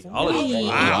 Archaeologist. ¿Cómo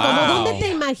dónde te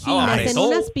imaginas? ¿En Oh.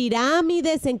 unas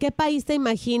pirámides? ¿En qué país te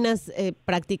imaginas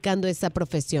practicando esa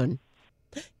profesión?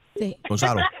 Sí.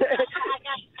 Gonzalo.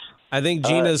 I think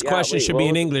Gina's question should be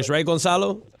in English, right,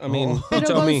 Gonzalo? I mean, you Pero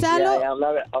tell me. Gonzalo- Yeah,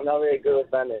 I'm not very good with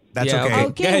Spanish. That's Yeah, okay.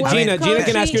 okay. Go ahead, Gina. Gina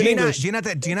can ask you in English. Gina,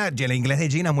 el inglés de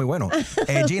Gina es muy bueno.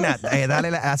 Gina,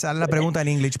 hazle la pregunta en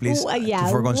English, please. Yeah.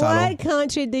 For Gonzalo. What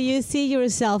country do you see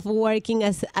yourself working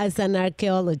as an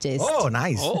archaeologist? Oh,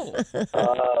 nice.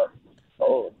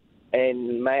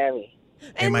 In Miami.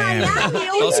 En Miami.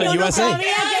 Uy, yo no sabía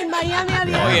que en Miami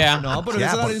había. No, pero Yeah,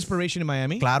 eso da por- inspiration en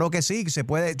Miami. Claro que sí, se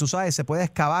puede, tú sabes, se puede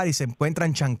excavar y se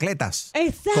encuentran chancletas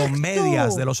Exacto. con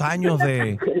medias de los años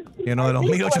de los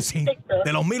 1800.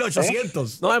 De los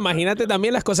 1800. No, imagínate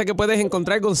también las cosas que puedes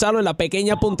encontrar, Gonzalo, en la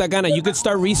pequeña Punta Cana. You could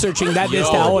start researching that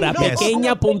desde ahora. Yes.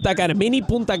 Pequeña Punta Cana, mini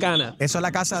Punta Cana. Eso es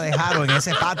la casa de Harold. En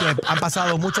ese patio han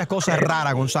pasado muchas cosas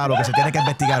raras, Gonzalo, que se tiene que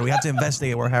investigar. We have to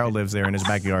investigate where Harold lives there in his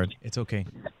backyard. It's okay.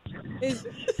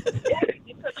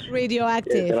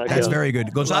 Radioactive. That's very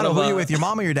good. Gonzalo, who are you with, your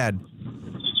mom or your dad?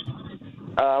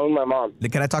 With my mom.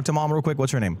 Can I talk to mom real quick?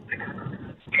 What's her name?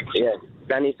 Yes,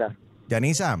 Danisa.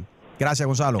 Yanisa. Gracias,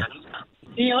 Gonzalo.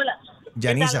 Sí, hola.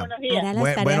 Yanisa. Hará las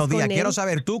tareas Buenos días. con él. Quiero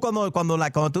saber, tú cuando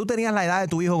tú tenías la edad de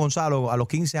tu hijo Gonzalo, a los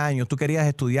 15 años, ¿tú querías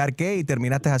estudiar qué y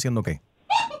terminaste haciendo qué?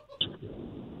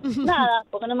 Nada,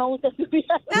 porque no me gusta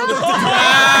estudiar. ¡Tipo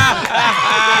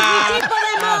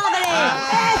de madre!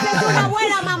 ¡Esa es una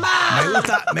buena mamá!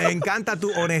 Me encanta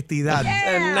tu honestidad.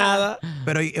 Nada.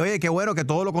 Pero oye, qué bueno que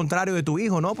todo lo contrario de tu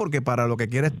hijo, ¿no? Porque para lo que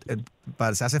quieres,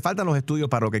 se hace falta los estudios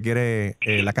para lo que quiere,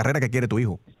 la carrera que quiere tu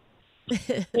hijo.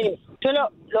 Sí, yo lo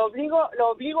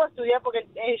obligo a estudiar porque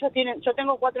yo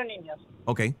tengo 4 niños.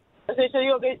 Ok. Entonces yo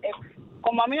digo que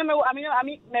como a mí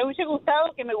me hubiese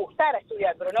gustado que me gustara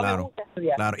estudiar, pero no me gusta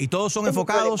estudiar. Claro. Y todos son Ese es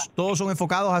mi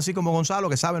enfocados así como Gonzalo,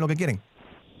 que saben lo que quieren.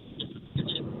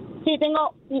 Sí, Sí,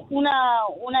 tengo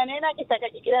una nena que está acá,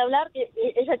 que quiere hablar, que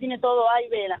ella tiene todo A y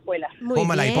B en la escuela.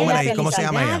 Póngala ahí. ¿Cómo se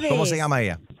llama ella? ¿Cómo se llama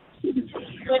ella?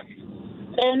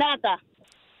 Renata.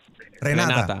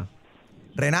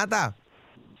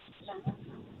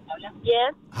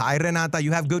 Yes. Hi, Renata.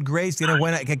 You have good grades. Tienes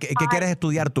buena. ¿Qué quieres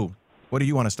estudiar tú? What do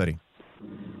you want to study?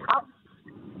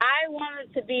 I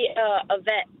wanted to be a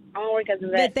vet. I want to work as a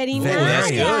vet.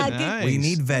 Veterinaria. Nice. We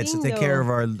need vets to take care of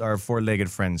our four-legged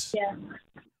friends. Yeah.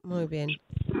 Muy bien.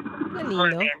 Qué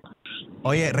lindo.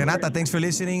 Oye, Renata, thanks for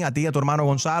listening. A ti, a tu hermano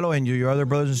Gonzalo, and your other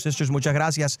brothers and sisters, muchas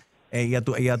gracias. Y a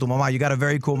tu mamá. You got a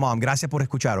very cool mom. Gracias por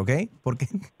escuchar, ¿ok?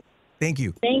 Thank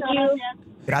you. Thank you.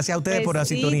 Gracias a ustedes por la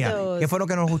sintonía. ¿Qué fue lo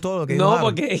que nos gustó? Lo que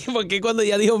no, dijo porque cuando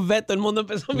ya dijo vet, todo el mundo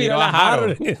empezó a mirar a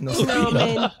Harold. No,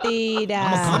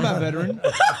 mentira.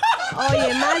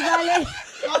 Oye, más vale.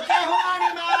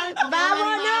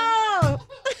 ¡Vámonos!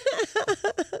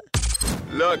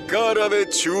 La cara de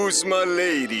Chusma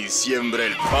Lady siembra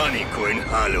el pánico en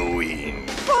Halloween.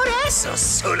 Por eso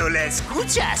solo la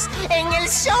escuchas en el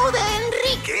show de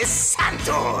Enrique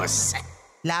Santos.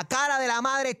 La cara de la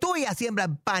madre tuya siembra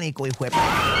el pánico, hijo de...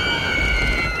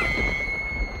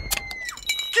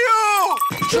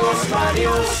 Chusma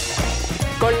News.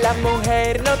 Con la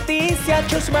mujer noticia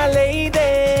Chusma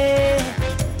Lady.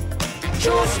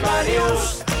 Chusma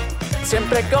News.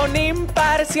 Siempre con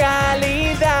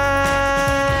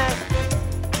imparcialidad.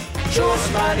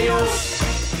 Chusma News.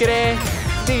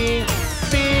 Credibilidad.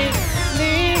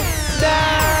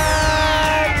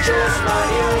 Chusma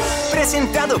News.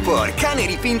 Presentado por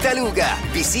Canary Pintaluga.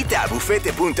 Visita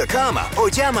bufete.com o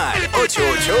llama al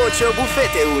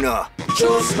 888-BUFETE1.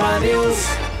 Chusma News.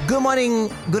 Good morning,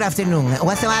 good afternoon.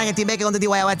 What's the matter?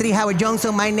 Howard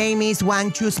Johnson. My name is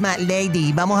Juan Chusma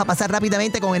Lady. Vamos a pasar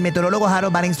rápidamente con el meteorólogo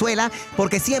Harold Valenzuela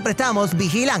porque siempre estamos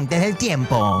vigilantes del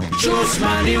tiempo.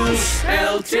 Chusma News,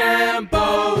 el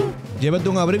tiempo. Llévate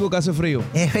un abrigo que hace frío.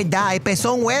 Es verdad,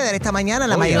 empezó un weather esta mañana en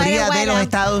la mayoría de los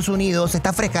Estados Unidos.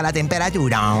 Está fresca la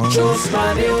temperatura.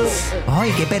 Chusma News.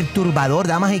 Ay, qué perturbador,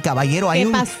 damas y caballeros.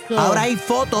 Ahora hay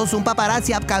fotos, un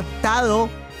paparazzi ha captado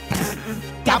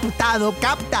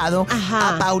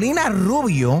a Paulina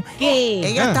Rubio. ¿Qué?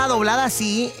 Ella está doblada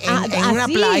así en una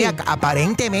playa,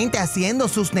 aparentemente haciendo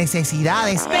sus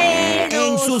necesidades,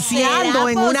 ensuciando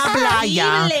en una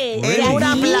playa. En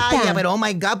una playa, pero oh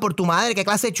my God, por tu madre, qué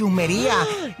clase de chusmería.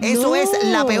 Eso es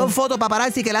la peor foto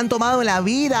paparazzi que le han tomado en la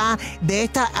vida de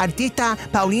esta artista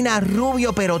Paulina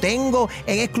Rubio, pero tengo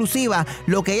en exclusiva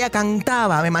lo que ella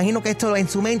cantaba. Me imagino que esto en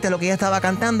su mente lo que ella estaba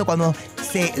cantando cuando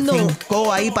se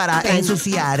hincó ahí para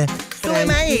ensuciar.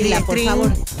 Súbeme ahí, por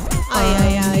favor.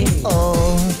 Ay.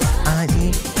 Oh, allí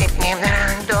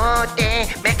quebrándote.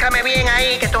 Mézclame bien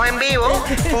ahí, que estoy en vivo.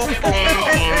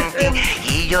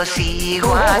 Y yo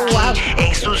sigo aquí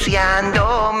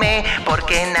ensuciándome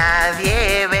porque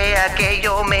nadie vea que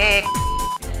yo me...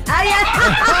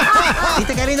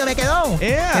 ¿Viste qué lindo me quedó?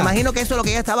 Me imagino que eso es lo que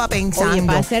ella estaba pensando. Oye,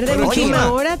 para ser de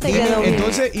última hora te quedó.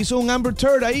 Entonces hizo un Amber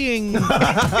Turd ahí en...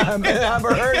 en vez de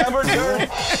Amber Heard.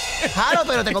 Claro,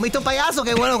 pero te comiste un payaso,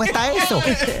 qué bueno que está eso.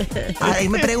 Ahí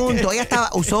me pregunto, ella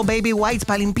usó baby wipes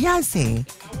para limpiarse.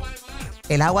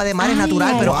 El agua de mar es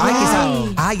natural, pero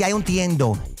ya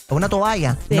entiendo. ¿Una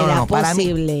toalla? No, para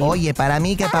mí. Oye, para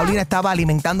mí que Paulina estaba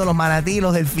alimentando los manatí y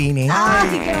los delfines.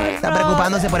 Está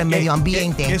preocupándose por el medio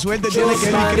ambiente. Qué suerte tiene que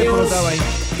Elvis Crespo no estaba ahí.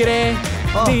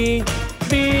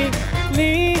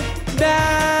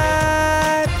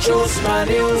 Credibilidad. Chusma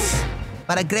News.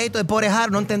 Para el crédito de pobre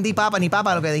Harold, no entendí ni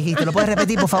papa lo que dijiste. ¿Lo puedes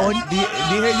repetir, por favor?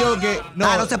 Dije yo que...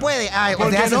 no se puede.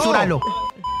 Deja censurarlo.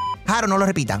 Harold, no lo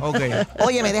repita. Okay.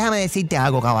 Óyeme, déjame decirte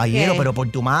algo, caballero, pero por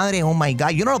tu madre, oh my God,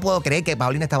 yo no lo puedo creer que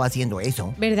Paulina estaba haciendo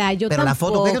eso. ¿Verdad? Yo pero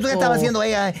tampoco. La foto, ¿qué tú estaba haciendo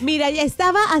ella? Mira, ella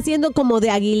estaba haciendo como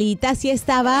de aguilita, sí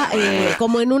estaba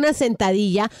como en una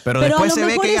sentadilla. Pero después se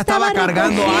ve que ella estaba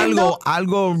cargando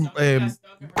algo.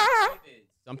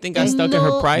 Something got stuck in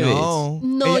her private.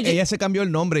 No, ella se cambió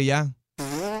el nombre ya.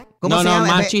 ¿Cómo se llama?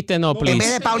 Más chiste no, please. En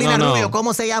vez de Paulina Rubio,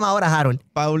 ¿cómo se llama ahora, Harold?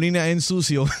 Paulina en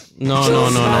sucio. No,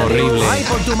 horrible. Ay,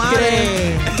 por tu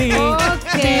madre.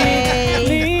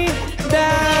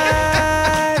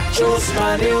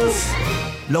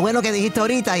 Lo bueno que dijiste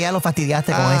ahorita, ya lo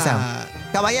fastidiaste con esa.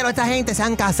 Caballero, esta gente se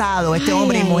han casado,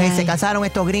 hombre y mujer se casaron,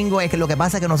 estos gringos. Es que lo que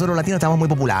pasa es que nosotros los latinos estamos muy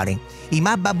populares. Y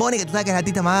más Bad Bunny, que tú sabes que es el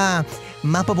artista más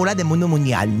popular del mundo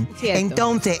mundial. Cierto.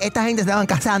 Entonces, esta gente se estaban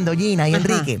casando, Gina y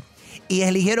Enrique. y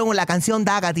eligieron la canción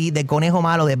Daggett del Conejo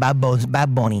Malo de Bad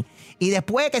Bunny. Y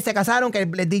después que se casaron, que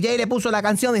el DJ le puso la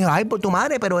canción, dijo, ay, por tu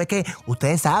madre, pero es que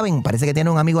ustedes saben, parece que tiene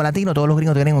un amigo latino, todos los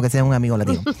gringos tienen que ser un amigo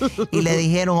latino. Y le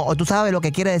dijeron, ¿tú sabes lo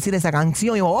que quiere decir esa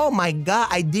canción? Y yo, oh my God,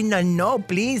 I did not know,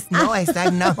 please, no,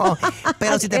 no.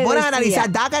 Pero si te pones a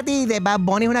analizar, Daggett de Bad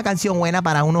Bunny es una canción buena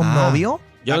para unos novios.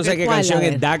 Yo no sé qué canción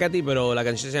es Daggett, pero la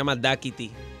canción se llama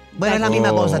Daquiti. Bueno, es la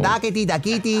misma cosa, Daquiti.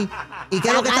 ¿Y qué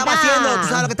es lo que estaba haciendo? ¿Tú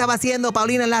sabes lo que estaba haciendo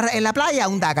Paulina en la playa?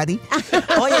 Un Daquiti.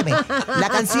 Óyeme, la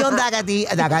canción Daquiti,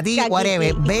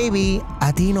 whatever, baby,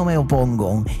 a ti no me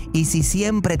opongo. Y si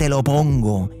siempre te lo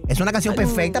pongo. Es una canción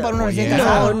perfecta para uno recién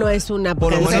casado. No es una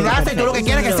canción perfecta. Y tú lo que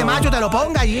quieres es que ese macho te lo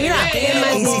ponga, Gina. ¿Qué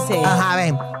más dice? Ajá,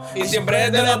 ven. Y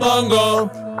siempre te lo pongo.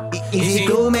 Y si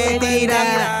tú me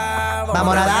tiras...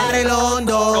 Vamos a dar el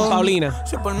hondo. Con Paulina.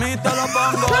 Si por mí te lo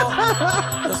pongo.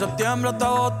 De septiembre hasta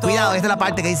agosto. Cuidado, esta es la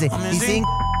parte que dice.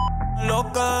 Lo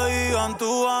que digan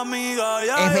tu amiga.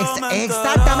 Es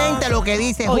exactamente lo que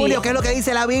dice Julio, que es lo que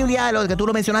dice la Biblia, lo que tú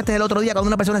lo mencionaste el otro día, cuando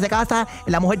una persona se casa,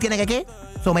 la mujer tiene que ¿qué?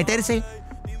 Someterse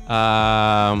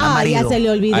al marido. Ya se le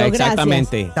olvidó,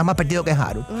 exactamente. Gracias. Está más perdido que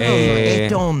Haru.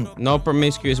 No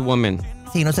promiscuous woman.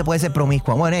 Sí, no se puede ser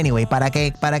promiscuo. Bueno, anyway, para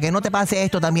que no te pase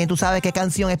esto también, tú sabes qué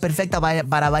canción es perfecta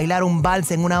para bailar un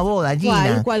vals en una boda,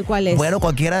 Gina. ¿Cuál es? Bueno,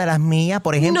 cualquiera de las mías.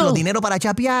 Por ejemplo, Dinero para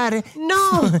chapear.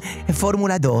 No.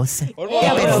 Fórmula 2. Es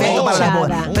perfecto para las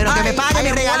bodas. Pero que me pague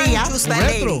mi regalía.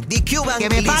 Que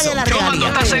me pague la regalía. ¿Tú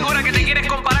estás segura que te quieres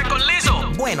comparar con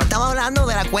Lizzo? Bueno, estamos hablando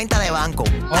de la cuenta de banco.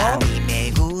 A mí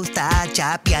me gusta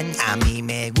chapear, a mí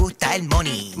me gusta el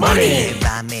money.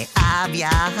 Llévame a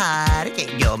viajar, que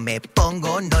yo me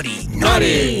pongo nori.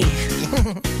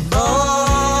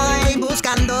 Voy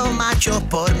buscando machos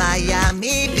por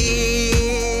Miami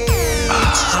Beach.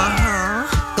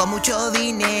 Con mucho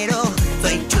dinero,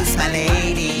 soy chusma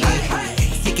lady.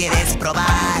 Si quieres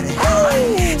probar,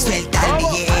 suelta el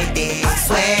billete,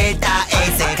 suelta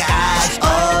ese cash.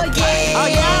 Oye,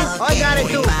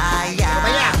 tú.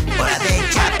 Vaya, hora de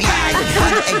chapear.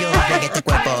 Cuando ellos ven este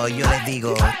cuerpo, yo les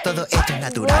digo, todo esto es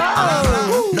natural.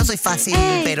 No soy fácil,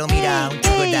 pero mira, un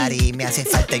sugar daddy me hace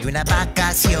falta y una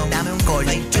vacación. Dame un call,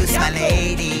 soy chusma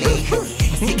lady.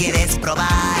 Si quieres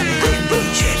probar,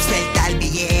 suelta el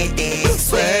billete,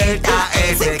 suelta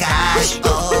ese cash.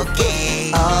 Ok.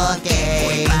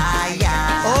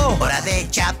 Vaya, hora de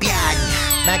chapear.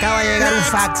 Me acaba de llegar un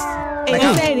fax.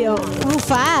 ¿En serio? ¿Un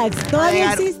fax?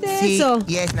 ¿Todavía existe eso?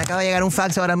 Yes, me acaba de llegar un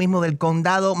fax ahora mismo del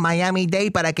condado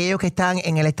Miami-Dade para aquellos que están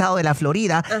en el estado de la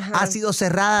Florida. Ha sido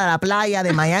cerrada la playa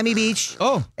de Miami Beach.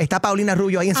 Está Paulina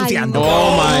Rubio ahí ensuciando.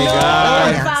 Oh, my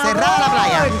God. Cerrada la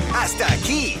playa. Hasta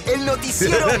aquí, el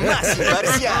noticiero más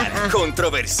imparcial,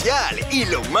 controversial y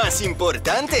lo más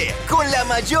importante, con la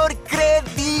mayor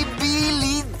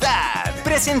credibilidad.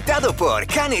 Presentado por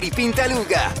Canary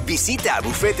Pintaluga. Visita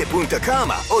bufete.com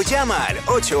o llama al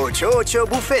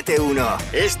 888-BUFETE1.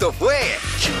 Esto fue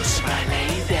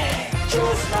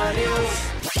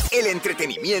el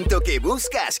entretenimiento que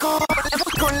buscas con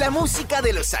la música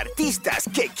de los artistas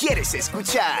que quieres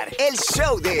escuchar. El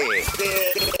show de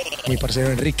mi parcero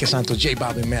Enrique Santos, J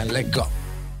Balvin, man, let's go.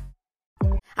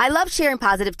 I love sharing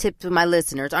positive tips with my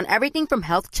listeners on everything from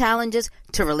health challenges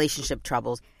to relationship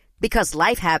troubles. Because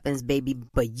life happens, baby,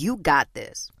 but you got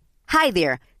this. Hi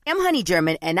there, I'm Honey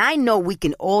German, and I know we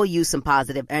can all use some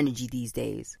positive energy these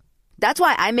days. That's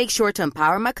why I make sure to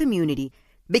empower my community,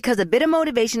 because a bit of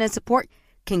motivation and support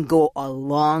can go a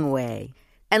long way.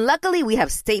 And luckily, we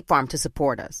have State Farm to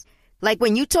support us. Like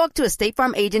when you talk to a State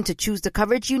Farm agent to choose the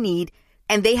coverage you need,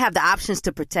 and they have the options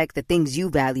to protect the things you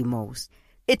value most.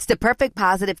 It's the perfect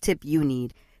positive tip you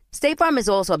need. State Farm is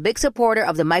also a big supporter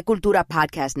of the My Cultura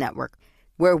podcast network,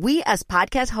 where we as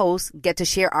podcast hosts get to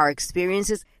share our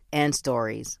experiences and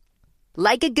stories.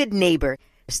 Like a good neighbor,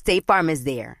 State Farm is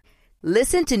there.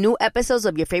 Listen to new episodes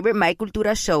of your favorite My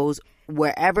Cultura shows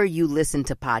wherever you listen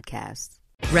to podcasts.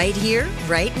 Right here,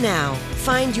 right now.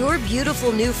 Find your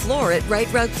beautiful new floor at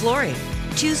Right Rug Flooring.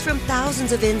 Choose from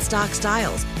thousands of in-stock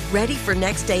styles, ready for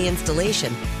next day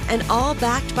installation, and all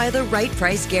backed by the right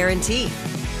price guarantee.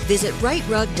 Visit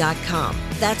rightrug.com.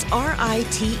 That's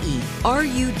RITERUG.com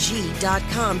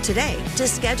today to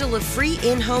schedule a free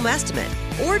in-home estimate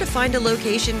or to find a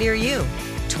location near you.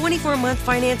 24-month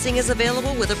financing is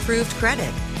available with approved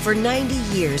credit. For 90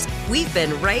 years, we've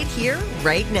been right here,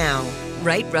 right now.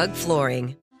 Right Rug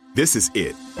Flooring. This is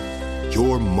it.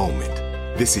 Your moment.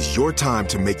 This is your time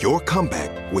to make your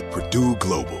comeback with Purdue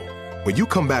Global. When you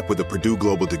come back with a Purdue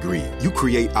Global degree, you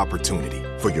create opportunity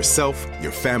for yourself,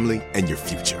 your family, and your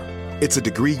future. It's a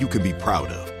degree you can be proud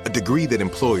of, a degree that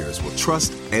employers will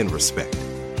trust and respect.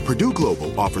 Purdue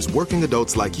Global offers working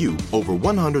adults like you over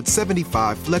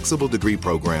 175 flexible degree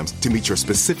programs to meet your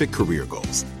specific career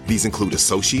goals. These include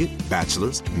associate,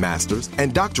 bachelor's, master's,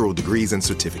 and doctoral degrees and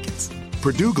certificates.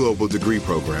 Purdue Global degree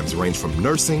programs range from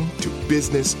nursing to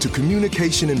business to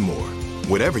communication and more.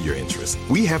 Whatever your interest,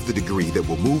 we have the degree that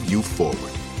will move you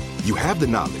forward. You have the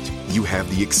knowledge, you have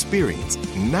the experience.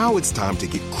 Now it's time to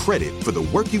get credit for the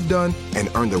work you've done and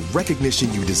earn the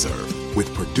recognition you deserve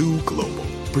with Purdue Global,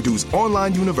 Purdue's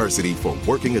online university for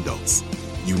working adults.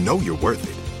 You know you're worth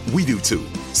it. We do too.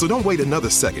 So don't wait another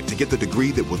second to get the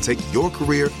degree that will take your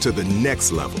career to the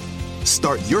next level.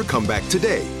 Start your comeback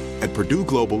today at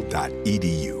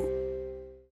purdueglobal.edu.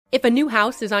 If a new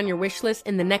house is on your wish list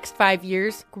in the next 5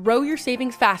 years, grow your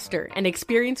savings faster and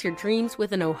experience your dreams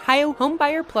with an Ohio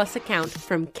Homebuyer Plus account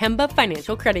from Kemba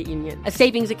Financial Credit Union. A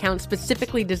savings account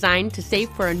specifically designed to save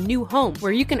for a new home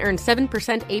where you can earn 7%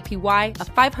 APY, a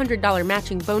 $500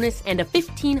 matching bonus, and a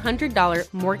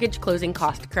 $1,500 mortgage closing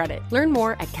cost credit. Learn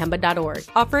more at Kemba.org.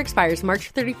 Offer expires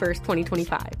March 31st,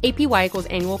 2025. APY equals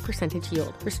annual percentage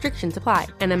yield. Restrictions apply.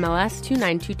 NMLS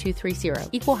 292230.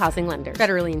 Equal housing lender.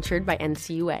 Federally insured by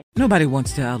NCUA. Nobody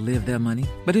wants to outlive their money,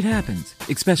 but it happens,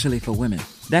 especially for women.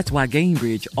 That's why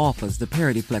Gainbridge offers the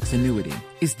Parity Flex annuity.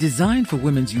 It's designed for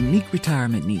women's unique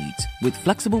retirement needs, with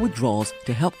flexible withdrawals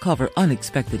to help cover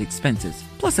unexpected expenses,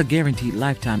 plus a guaranteed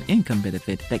lifetime income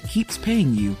benefit that keeps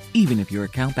paying you even if your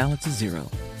account balance is zero.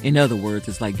 In other words,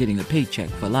 it's like getting a paycheck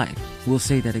for life. We'll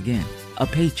say that again. A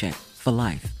paycheck for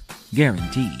life.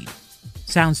 Guaranteed.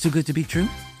 Sounds too good to be true?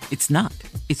 It's not.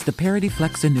 It's the Parity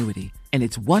Flex annuity. And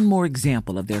it's one more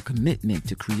example of their commitment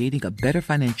to creating a better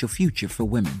financial future for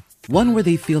women. One where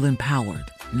they feel empowered,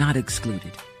 not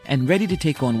excluded, and ready to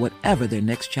take on whatever their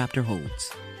next chapter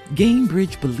holds.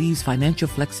 Gainbridge believes financial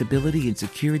flexibility and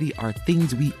security are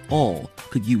things we all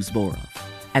could use more of.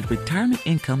 At retirement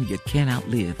income you can't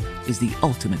outlive is the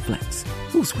ultimate flex.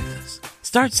 Who's with us?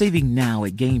 Start saving now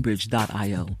at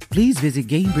Gainbridge.io. Please visit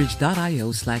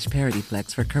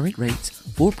Gainbridge.io/ParityFlex for current rates,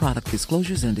 for product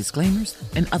disclosures and disclaimers,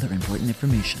 and other important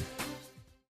information.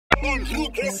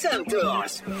 Enrique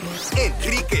Santos.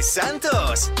 Enrique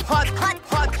Santos.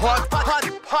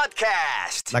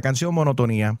 Podcast. La canción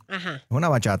Monotonía es una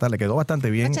bachata, le quedó bastante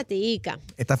bien. Bachatica.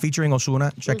 Está featuring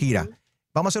Ozuna, Shakira.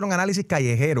 Vamos a hacer un análisis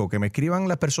callejero, que me escriban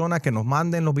las personas, que nos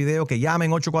manden los videos, que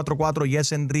llamen 844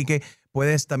 Yes Enrique.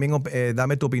 Puedes también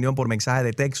darme tu opinión por mensaje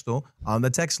de texto on the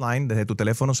text line. Desde tu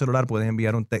teléfono celular puedes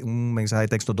enviar un mensaje de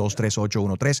texto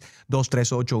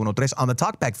 23813 on the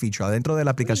Talkback feature, adentro de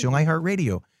la aplicación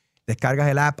iHeartRadio. Descargas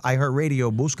el app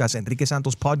iHeartRadio, buscas Enrique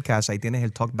Santos Podcast, ahí tienes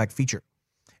el Talkback feature.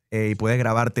 Y puedes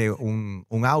grabarte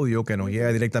un audio que nos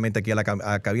llega directamente aquí a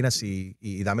la cabina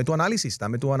y dame tu análisis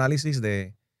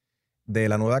de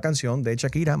la nueva canción de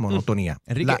Shakira, Monotonía.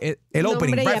 Enrique, el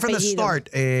opening, right from the start,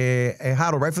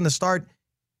 Harold, right from the start,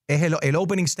 es el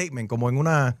opening statement, como en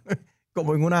una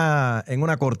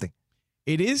corte.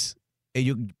 It is.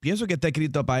 Yo pienso que está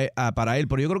escrito para él,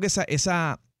 pero yo creo que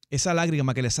esa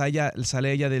lágrima que le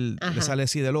sale ella le sale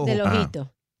así del ojo. Del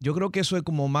ojito. Yo creo que eso es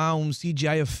como más un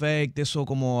CGI effect, eso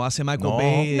como hace Michael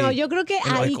Bay. No, yo creo que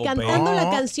ahí cantando la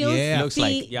canción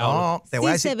sí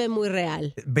se ve muy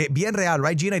real. Bien real,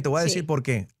 right, Gina? Y te voy a decir por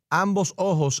qué. Ambos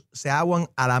ojos se aguan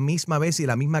a la misma vez y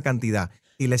la misma cantidad.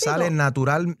 Y le sale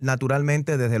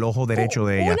naturalmente desde el ojo derecho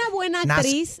de ella. Una buena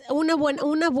actriz,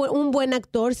 un buen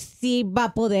actor sí va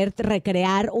a poder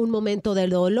recrear un momento de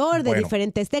dolor, de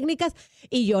diferentes técnicas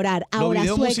y llorar. Ahora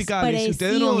su expresión si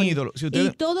ustedes no han ido,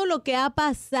 y todo lo que ha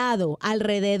pasado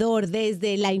alrededor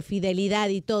desde la infidelidad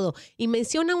y todo. Y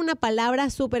menciona una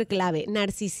palabra súper clave,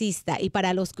 narcisista. Y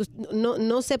para los que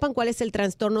no sepan cuál es el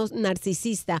trastorno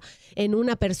narcisista en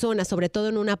una persona, sobre todo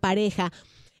en una pareja,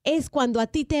 es cuando a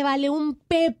ti te vale un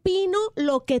pepino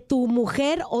lo que tu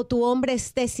mujer o tu hombre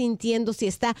esté sintiendo, si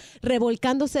está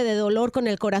revolcándose de dolor con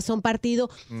el corazón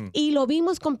partido. Y lo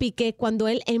vimos con Piqué cuando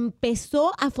él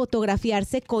empezó a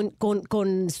fotografiarse con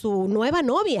su nueva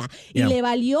novia. Y le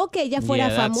valió que ella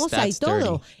fuera famosa y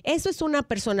todo. Eso es una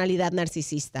personalidad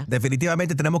narcisista.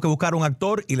 Definitivamente tenemos que buscar un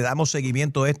actor y le damos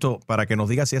seguimiento a esto para que nos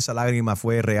diga si esa lágrima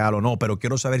fue real o no. Pero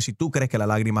quiero saber si tú crees que la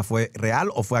lágrima fue real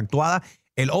o fue actuada.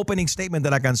 El opening statement de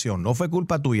la canción no fue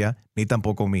culpa tuya ni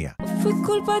tampoco mía. Fue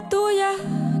culpa tuya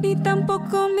ni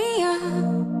tampoco mía.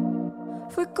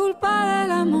 Fue culpa de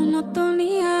la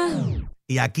monotonía.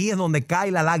 Y aquí es donde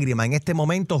cae la lágrima, en este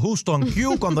momento justo en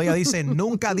cue, cuando ella dice,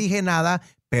 nunca dije nada,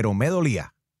 pero me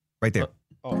dolía. Right there.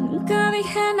 Nunca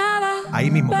dije nada,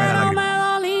 ahí mismo cae la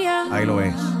lágrima. Me dolía. Ahí lo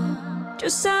es. Yo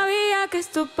sabía que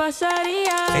esto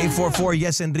pasaría. 844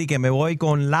 Yes Enrique, me voy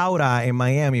con Laura en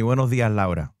Miami. Buenos días,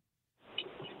 Laura.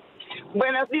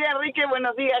 Buenos días, Enrique.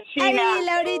 Buenos días, Gina. ¡Ay,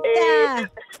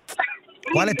 Laurita!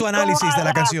 ¿Cuál es tu análisis de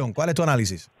la canción? ¿Cuál es tu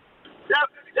análisis?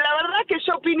 La verdad que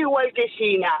yo opino igual que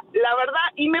Gina, la verdad,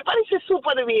 y me parece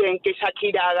súper bien que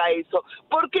Shakira haga eso.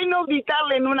 ¿Por qué no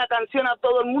gritarle en una canción a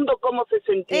todo el mundo cómo se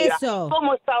sentía? Eso.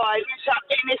 ¿Cómo estaba ella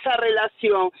en esa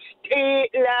relación?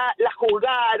 La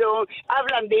juzgaron,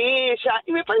 hablan de ella,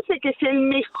 y me parece que es el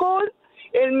mejor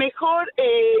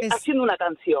haciendo una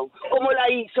canción, como la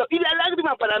hizo. Y la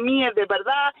lágrima para mí es de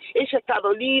verdad, ella está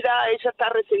dolida, ella está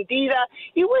resentida,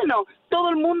 y bueno, todo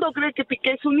el mundo cree que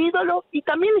Piqué es un ídolo, y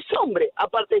también es hombre,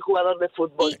 aparte de jugador de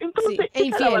fútbol. Entonces, esa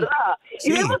es la verdad.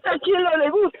 Sí. Y le gusta a quien no le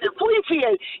guste, fue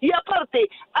infiel. Y aparte,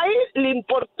 a él le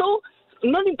importó,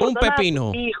 no le importó nada a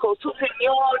su hijo, su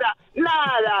señora,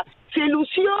 nada. Se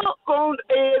lució con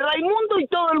Raimundo y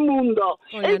todo el mundo.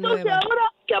 Entonces ahora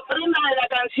que aprenda de la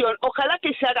canción. Ojalá que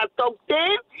se haga top 10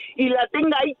 y la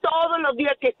tenga ahí todos los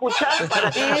días que escuchar.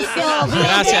 Para que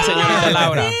Gracias, señorita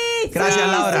Laura. Gracias,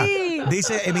 Laura.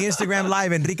 Dice en mi Instagram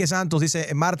Live, Enrique Santos,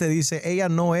 dice, Marte dice, ella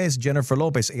no es Jennifer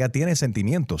López, ella tiene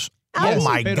sentimientos. Yes,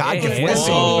 Oh my pero- God, qué pero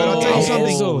fuerte. I'll tell you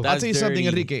something. I'll That's tell you something, dirty.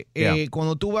 Enrique. Yeah.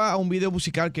 Cuando tú vas a un video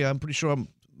musical, que I'm pretty sure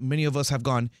many of us have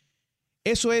gone,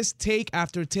 eso es take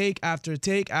after take after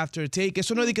take after take.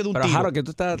 Eso no es de que de un Pero, tiro. Jaro, que tú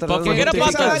estás tratando Forget de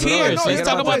about the justificar. tears. No, Let's no,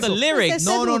 talk no, about the eso. lyrics.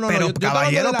 No, Pero, yo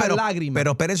caballero, de la pero lágrima.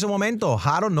 espérese un momento.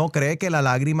 Jaro no cree que la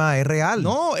lágrima es real.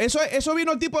 No, eso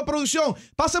vino el tipo de producción.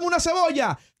 Pásame una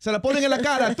cebolla. Se la ponen en la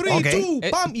cara. 3, Ok.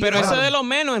 2, pam. y Pero eso graban. es de lo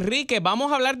menos, Enrique.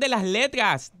 Vamos a hablar de las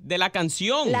letras de la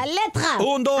canción. La letra.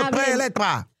 1, 2, 3 Hablen.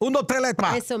 letras. 1, 2, 3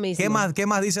 letras. Eso mismo. ¿Qué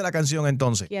más dice la canción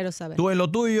entonces? Quiero saber. Tú en lo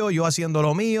tuyo, yo haciendo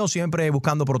lo mío, siempre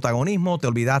buscando protagonismo. Te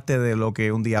olvidaste de lo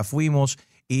que un día fuimos.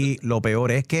 Y lo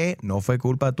peor es que no fue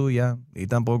culpa tuya y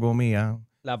tampoco mía.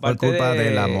 La Fue parte culpa de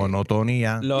la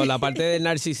monotonía. La parte del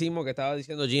narcisismo que estaba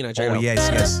diciendo Gina. check it Oh, out.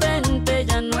 yes, yes. De repente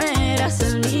ya no eras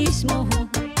el mismo.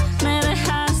 Me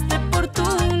dejaste por tu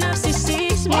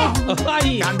narcisismo.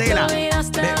 Candela,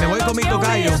 me voy con mi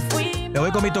tocayo. Me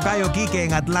voy con mi tocayo, Quique,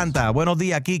 en Atlanta. Buenos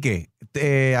días, Quique.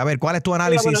 A ver, ¿cuál es tu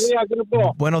análisis? buenos días,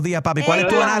 grupo. Buenos días, papi. ¿Cuál es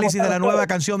tu análisis de la nueva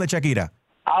canción de Shakira?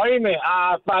 Oíme,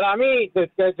 para mí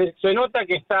se nota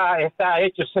que está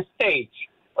hecho ese stage.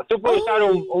 Tú puedes usar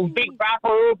un Big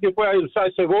Vapor, tú puedes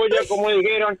usar cebolla, como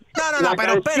dijeron. No, La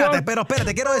pero canción-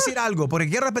 espérate, quiero decir algo, porque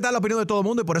quiero respetar la opinión de todo el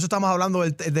mundo y por eso estamos hablando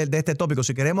de este tópico.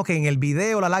 Si queremos que en el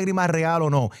video la lágrima es real o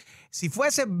no. Si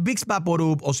fuese Big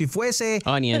Vaporub o si fuese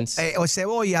Onions. o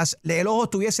cebollas, el ojo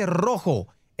estuviese rojo.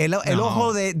 El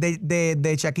ojo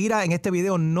de Shakira en este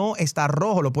video no está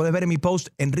rojo. Lo puedes ver en mi post,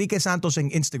 Enrique Santos, en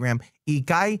Instagram. Y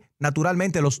cae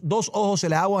naturalmente. Los dos ojos se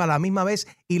le aguan a la misma vez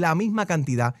y la misma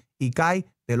cantidad. Y cae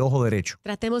del ojo derecho.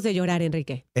 Tratemos de llorar,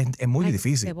 Enrique. Es muy Ay,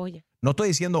 difícil. Cebolla. No estoy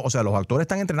diciendo, o sea, los actores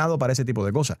están entrenados para ese tipo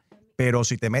de cosas. Pero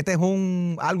si te metes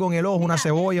algo en el ojo, una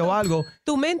cebolla o algo,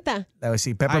 Tu menta.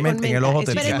 si peppermint Con en el menta. ojo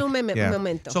te Espérenme un Yeah.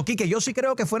 momento. So, Quique, yo sí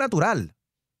creo que fue natural.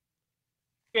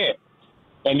 ¿Qué?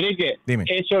 Enrique, Dime.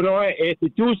 eso no es,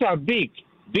 tú usas Big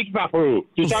Vapor,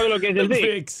 ¿tú sabes lo que es el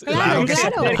Big? Claro, que sí.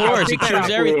 claro. Of course, it cures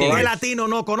everything. ¿Qué latino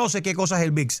no conoce qué cosa es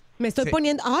el Vicks? Me estoy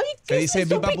poniendo. ¡Ay, qué Se dice es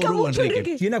eso? Viva Pica Porú, mucho,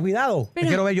 Enrique. Gina, cuidado. Te Pero-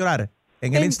 quiero ver llorar.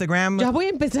 En el Instagram Ya voy a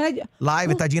empezar a.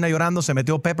 live está Gina llorando, se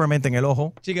metió peppermint en el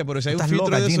ojo. Chica, pero si hay un Estás filtro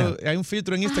loca, de Gina. eso, hay un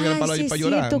filtro en Instagram Ay, para sí, es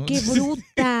llorar. cierto, ¿no? qué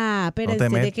bruta. Espérense,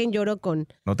 met- dejen lloro con.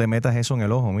 No te metas eso en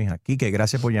el ojo, mija. Quique,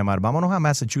 gracias por llamar. Vámonos a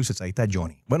Massachusetts. Ahí está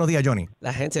Johnny. Buenos días, Johnny.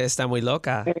 La gente está muy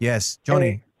loca. Yes,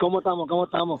 Johnny. ¿Cómo estamos? ¿Cómo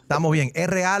estamos? Estamos bien. ¿Es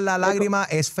real la lágrima?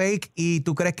 ¿Es fake? ¿Y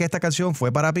tú crees que esta canción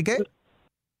fue para Piqué?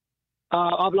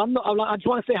 Hablando, I just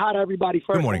want to say hi to everybody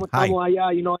first. Good morning. ¿Cómo estamos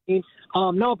allá? You know what I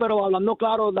mean? No, pero hablando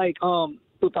claro, like,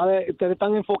 ustedes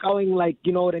están enfocados en, like,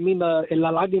 you know what I mean, en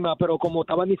la lágrima, pero como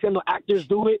estaban diciendo, actors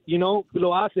do it, you know,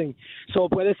 lo hacen. So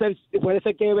puede ser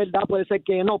que es verdad, puede ser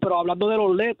que no, pero hablando de las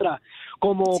letras,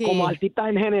 como artistas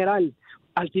en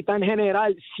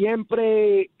general,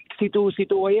 siempre, si tú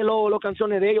oyes las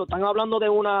canciones de ellos, están hablando de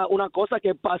una cosa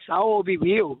que pasado o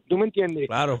vivió, ¿tú me entiendes?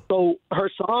 Claro. So, her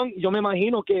song, yo me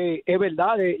imagino que es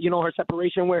verdad, you know, her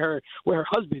separation with her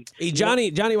husband. Y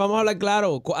Johnny, vamos a hablar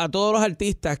claro. A todos los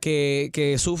artistas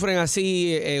que sufren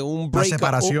así un break,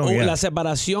 separación, yeah. la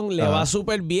separación le Ajá. va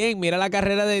súper bien. Mira la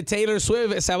carrera de Taylor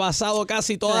Swift. Se ha basado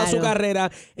casi toda Claro. su carrera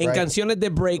en Right. canciones de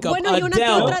breakup. Bueno, y una que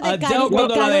otra de Adele Karol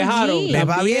cuando la G. dejaron. Les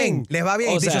va también. bien, les va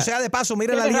bien. O Dicho sea, sea de paso,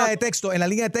 miren la línea de texto. En la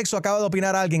línea de texto texto acaba de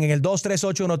opinar alguien en el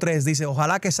 23813. Dice,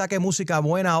 ojalá que saque música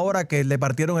buena ahora que le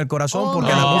partieron el corazón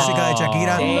porque la música de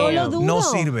Shakira no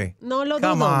sirve. No lo dudo.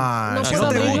 Come on. No si no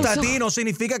te gusta a ti, no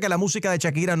significa que la música de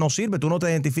Shakira no sirve. Tú no te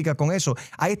identificas con eso.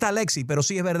 Ahí está Lexi, pero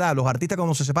sí es verdad. Los artistas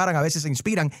cuando se separan a veces se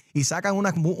inspiran y sacan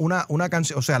una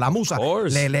canción. O sea, la musa.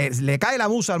 Le cae la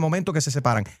musa al momento que se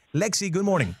separan. Lexi, good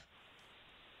morning.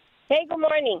 Hey, good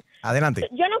morning. Adelante.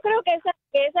 Yo no creo que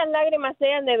esas lágrimas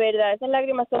sean de verdad, esas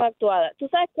lágrimas son actuadas. ¿Tú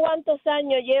sabes cuántos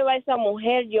años lleva esa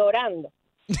mujer llorando?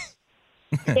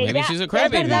 Maybe she's a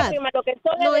crybaby.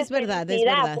 No, es verdad, es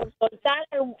verdad.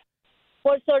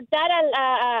 Por soltar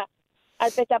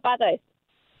al pestapata.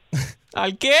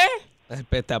 ¿Al qué? El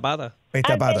pestapata.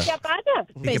 Pestapata.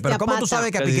 Pero ¿cómo tú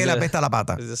sabes que a Piqué le apesta la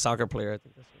pata? Es un soccer player.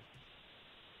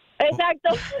 Exacto.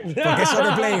 ¿Por qué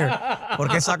soccer player?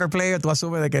 Porque es soccer player, tú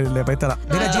asumes de que le apesta la...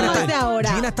 Mira,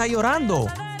 Gina está llorando.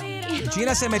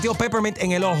 Gina se metió peppermint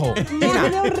en el ojo. Mira.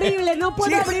 Es horrible, no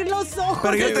puedo abrir los ojos.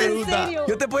 Pero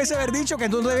yo te puedes haber dicho que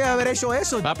tú no debías haber hecho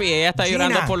eso. Papi, ella está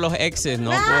llorando por los exes,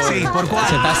 ¿no? Sí, ¿por cuál?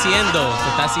 Se está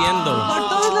haciendo. Por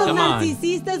todos los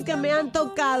narcisistas que me han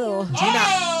tocado. Gina.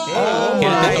 ¿Que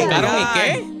te tocaron y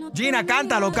qué? Gina,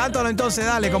 cántalo entonces,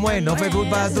 dale, ¿cómo es? No fue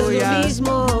culpa tuya.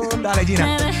 Mismo. Dale,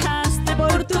 Gina.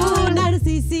 Por tu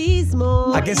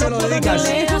narcisismo. ¿A qué se lo dedicas?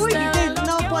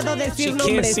 No puedo decir She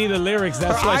nombres. can't see the lyrics.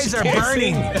 That's Her why eyes she are can't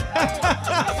burning.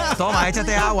 sing. Toma,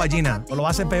 échate agua, Gina. O lo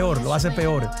hace peor.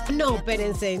 No,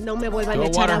 espérense, no me vuelvan Go a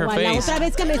echar water her agua. La face. otra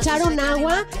vez que me echaron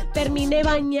agua, terminé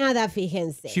bañada,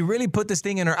 fíjense. She really put this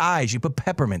thing in her eye. She put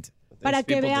peppermint. Para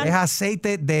que vean. Es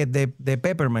aceite de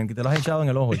peppermint que te lo has echado en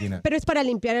el ojo, Gina. Pero es para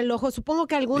limpiar el ojo. Supongo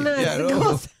que algunas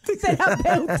cosas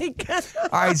terapéuticas.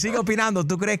 Ay, sigue opinando.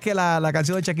 ¿Tú crees que la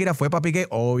canción de Shakira fue para Piqué?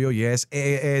 Obvio, yes.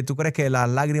 ¿Tú crees que las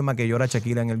lágrimas que llora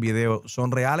Shakira en el video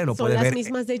son reales? Lo Son puedes las ver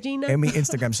mismas de Gina. en mi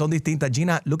Instagram. Son distintas.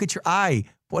 Gina, look at your eye.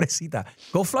 Pobrecita.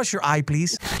 Go flush your eye,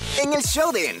 please. En el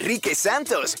show de Enrique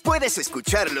Santos puedes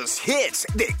escuchar los hits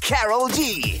de Karol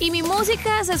G. Y mi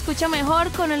música se escucha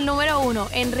mejor con el número 1,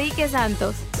 Enrique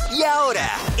Santos. Y ahora,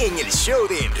 en el show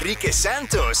de Enrique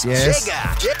Santos, Yes.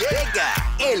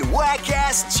 llega el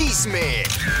Wacas Chisme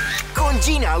con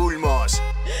Gina Ulmos.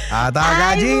 ¡Ataca,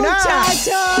 ¡Ay, Gina!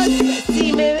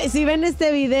 muchachos! Si ven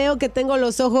este video que tengo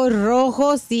los ojos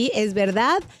rojos, sí, es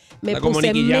verdad. Me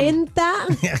puse menta,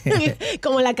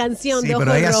 como la canción de ojos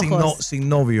pero ella rojos. sin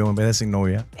novio en vez de sin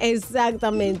novia.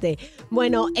 Exactamente.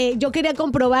 Bueno, yo quería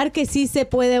comprobar que sí se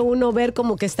puede uno ver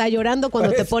como que está llorando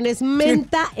cuando te pones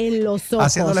menta en los ojos.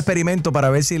 Haciendo el experimento para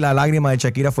ver si la lágrima de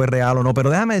Shakira fue real o no. Pero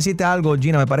déjame decirte algo,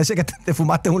 Gina. Me parece que te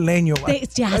fumaste un leño.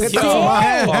 Ya sé.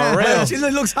 She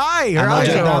looks high. Her eyes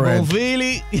are all red.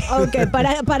 Ok,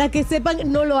 para que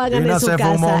sepan, no lo hagan Gina en su se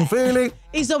fumó casa. un Philly.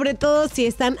 Y sobre todo si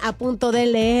están a punto de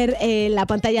leer la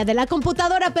pantalla de la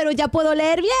computadora, pero ya puedo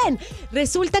leer bien.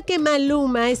 Resulta que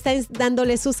Maluma está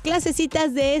dándole sus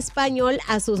clasecitas de español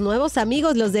a sus nuevos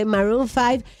amigos, los de Maroon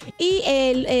 5, y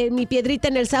mi piedrita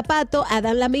en el zapato,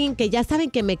 Adam Levine, que ya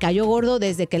saben que me cayó gordo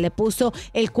desde que le puso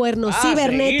el cuerno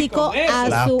cibernético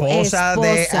a su esposa. La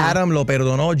esposa de Adam lo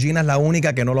perdonó. Gina es la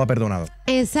única que no lo ha perdonado.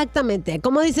 Exactamente.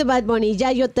 Como dice Bad Bunny, ya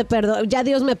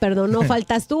Dios me perdonó,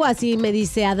 faltas tú, así me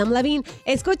dice Adam Levine.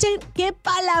 Escuchen qué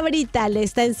palabrita le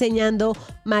está enseñando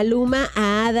Maluma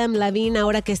a Adam Levine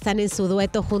ahora que están en su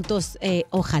dueto juntos.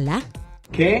 Ojalá.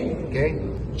 ¿Qué?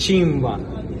 Chimba.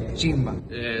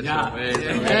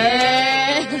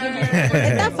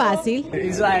 Está fácil.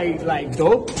 It's like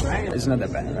dope, right? It's not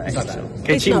that bad, right? It's not that bad.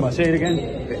 ¿Qué chimba? Say it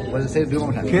again. What does it say? Do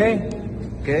one more time.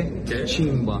 ¿Qué?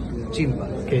 Chimba.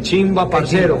 Que chimba,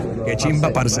 parcero. Que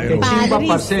chimba, parcero. Que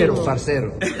chimba,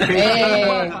 parcero.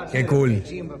 Qué cool.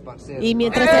 Y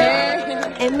mientras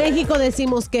en México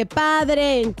decimos que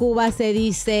padre, en Cuba se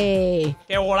dice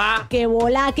 ¡Qué volá! ¡Qué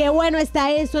volá! ¡Qué bueno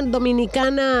está eso en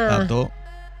Dominicana!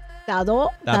 Tado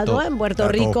en Puerto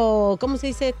Rico. ¿Cómo se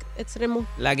dice extremo?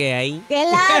 La que hay. ¡Que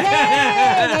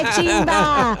la de! ¡Qué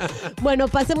chimba! Bueno,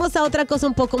 pasemos a otra cosa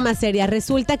un poco más seria.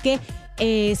 Resulta que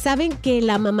saben que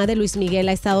la mamá de Luis Miguel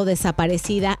ha estado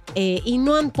desaparecida y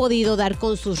no han podido dar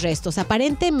con sus restos.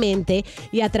 Aparentemente,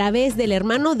 y a través del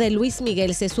hermano de Luis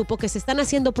Miguel, se supo que se están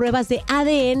haciendo pruebas de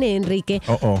ADN, Enrique,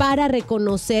 para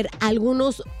reconocer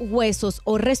algunos huesos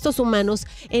o restos humanos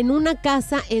en una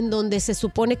casa en donde se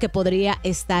supone que podría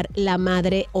estar la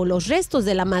madre o los restos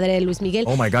de la madre de Luis Miguel.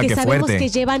 Oh my God, que qué sabemos fuerte. que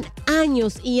llevan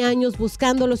años y años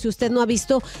buscándolo. Si usted no ha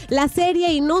visto la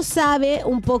serie y no sabe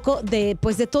un poco de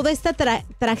toda esta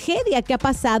tragedia que ha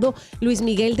pasado Luis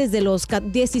Miguel desde los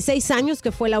 16 años,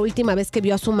 que fue la última vez que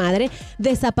vio a su madre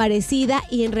desaparecida,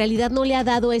 y en realidad no le ha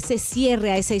dado ese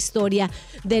cierre a esa historia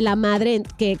de la madre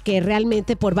que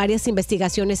realmente por varias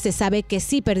investigaciones se sabe que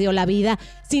sí perdió la vida.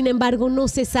 Sin embargo, no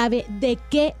se sabe de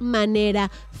qué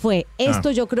manera fue.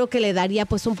 Esto yo creo que le daría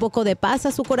pues un poco de paz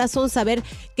a su corazón, saber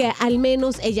que al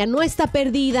menos ella no está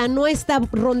perdida, no está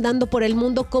rondando por el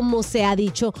mundo como se ha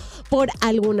dicho por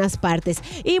algunas partes.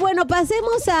 Y bueno,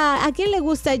 pasemos a quién le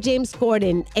gusta James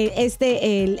Corden,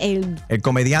 el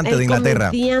comediante de Inglaterra.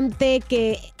 El comediante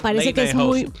que parece que es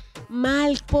muy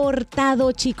mal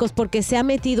portado, chicos, porque se ha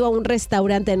metido a un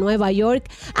restaurante en Nueva York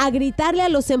a gritarle a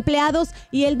los empleados,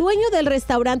 y el dueño del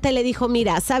restaurante le dijo: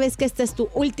 mira, sabes que esta es tu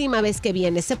última vez que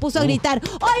vienes. Se puso a gritar: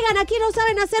 oigan, aquí no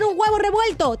saben hacer un huevo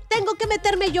revuelto, tengo que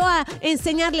meterme yo a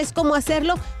enseñarles cómo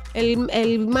hacerlo.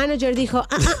 El manager dijo: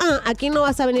 aquí no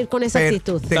vas a venir con esa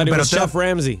actitud. Pero Chef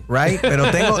Ramsay. Right,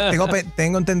 pero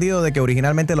tengo entendido de que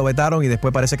originalmente lo vetaron y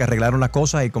después parece que arreglaron las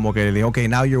cosas y como que le dijo: ok,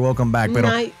 now you're welcome back. Pero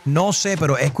no sé,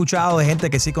 pero he escuchado de gente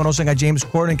que sí conocen a James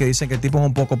Corden que dicen que el tipo es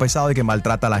un poco pesado y que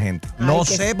maltrata a la gente. No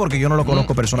sé porque yo no lo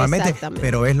conozco personalmente,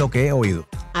 pero es lo que he oído.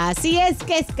 Así es,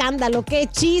 qué escándalo, qué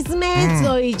chisme.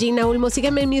 Soy Gina Ulmo,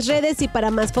 sígueme en mis redes y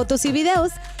para más fotos y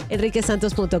videos,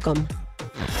 enriquesantos.com.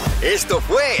 Esto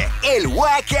fue el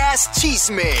Wackass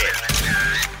Chisme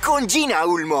con Gina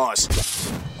Ulmos.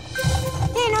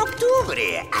 En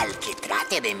octubre, al que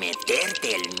trate de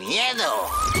meterte el miedo,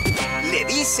 le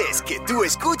dices que tú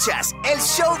escuchas el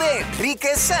show de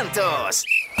Enrique Santos.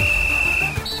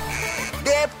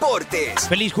 Deportes.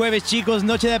 Feliz jueves, chicos.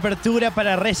 Noche de apertura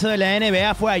para el resto de la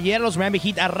NBA. Fue ayer. Los Miami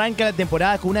Heat arrancan la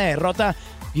temporada con una derrota.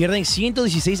 Pierden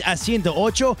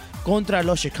 116-108 contra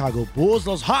los Chicago Bulls.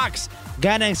 Los Hawks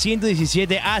ganan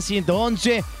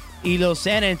 117-111 y los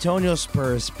San Antonio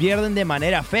Spurs pierden de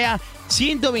manera fea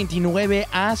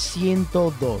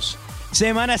 129-102.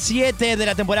 Semana 7 de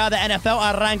la temporada de NFL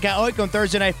arranca hoy con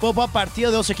Thursday Night Football, partido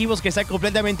de dos equipos que están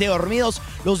completamente dormidos.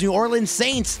 Los New Orleans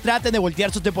Saints tratan de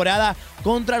voltear su temporada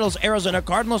contra los Arizona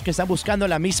Cardinals, que están buscando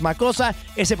la misma cosa.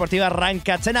 Ese partido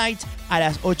arranca tonight a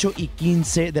las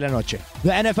 8:15 de la noche.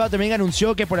 La NFL también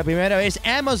anunció que por la primera vez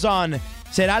Amazon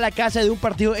será la casa de un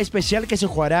partido especial que se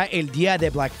jugará el día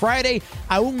de Black Friday.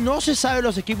 Aún no se sabe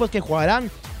los equipos que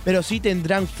jugarán, pero sí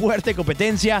tendrán fuerte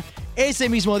competencia. Ese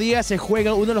mismo día se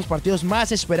juega uno de los partidos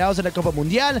más esperados de la Copa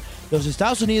Mundial, los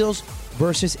Estados Unidos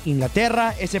versus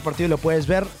Inglaterra. Ese partido lo puedes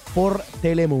ver por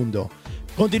Telemundo.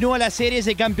 Continúa las series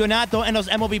de campeonato en los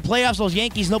MLB Playoffs. Los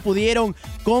Yankees no pudieron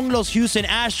con los Houston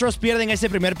Astros. Pierden ese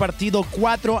primer partido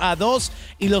 4-2.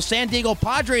 Y los San Diego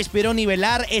Padres pudieron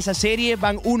nivelar esa serie.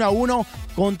 Van 1-1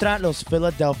 contra los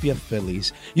Philadelphia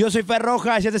Phillies. Yo soy Fer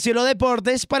Rojas y este es Cielo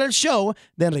Deportes para el show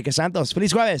de Enrique Santos.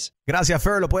 ¡Feliz jueves! Gracias,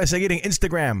 Fer. Lo puedes seguir en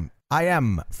Instagram. I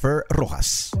am Fer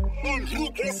Rojas.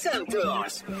 Enrique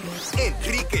Santos.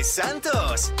 Enrique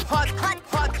Santos.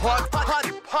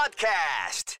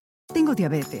 Podcast. Tengo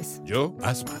diabetes. Yo,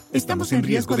 asma. Estamos en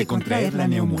riesgo de contraer la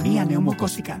neumonía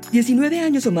neumocócica. 19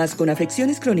 años o más con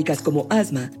afecciones crónicas como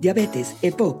asma, diabetes,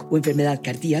 EPOC o enfermedad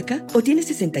cardíaca, o tienes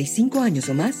 65 años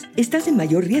o más, estás en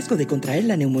mayor riesgo de contraer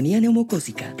la neumonía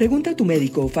neumocócica. Pregunta a tu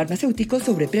médico o farmacéutico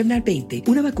sobre Prevnar 20,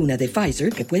 una vacuna de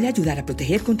Pfizer que puede ayudar a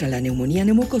proteger contra la neumonía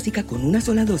neumocócica con una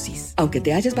sola dosis. Aunque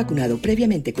te hayas vacunado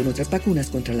previamente con otras vacunas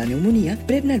contra la neumonía,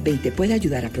 Prevnar 20 puede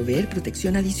ayudar a proveer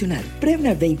protección adicional.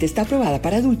 Prevnar 20 está aprobada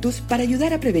para adultos para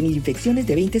ayudar a prevenir infecciones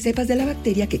de 20 cepas de la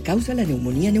bacteria que causa la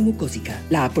neumonía neumocócica.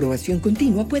 La aprobación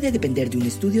continua puede depender de un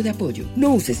estudio de apoyo.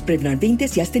 No uses Prevnar 20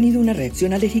 si has tenido una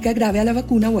reacción alérgica grave a la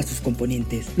vacuna o a sus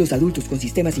componentes. Los adultos con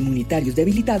sistemas inmunitarios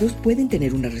debilitados pueden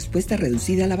tener una respuesta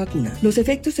reducida a la vacuna. Los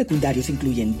efectos secundarios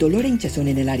incluyen dolor e hinchazón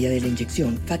en el área de la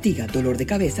inyección, fatiga, dolor de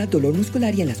cabeza, dolor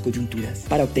muscular y en las coyunturas.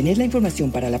 Para obtener la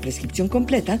información para la prescripción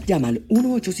completa, llama al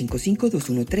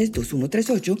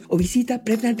 1-855-213-2138 o visita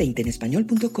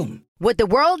Prevnar20enespañol.com. What the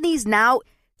world needs now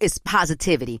is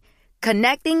positivity.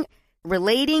 Connecting,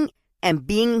 relating, and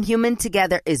being human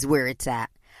together is where it's at.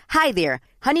 Hi there,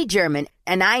 Honey German,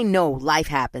 and I know life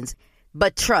happens,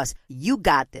 but trust, you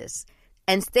got this.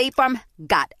 And State Farm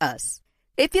got us.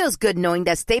 It feels good knowing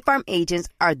that State Farm agents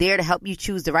are there to help you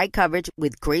choose the right coverage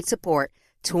with great support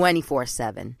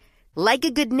 24/7. Like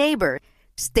a good neighbor,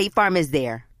 State Farm is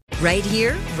there. Right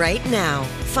here, right now.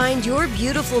 Find your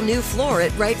beautiful new floor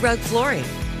at Right Rug Flooring.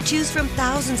 Choose from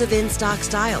thousands of in-stock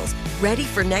styles, ready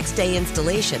for next day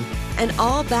installation, and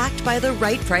all backed by the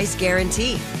right price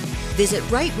guarantee. Visit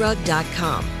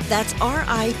rightrug.com. That's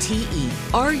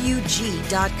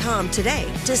RITERUG.com today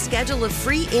to schedule a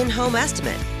free in-home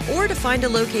estimate or to find a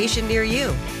location near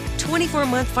you.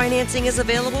 24-month financing is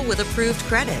available with approved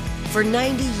credit. For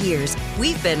 90 years,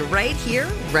 we've been right here,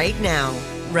 right now.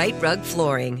 Right Rug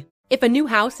Flooring. If a new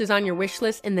house is on your wish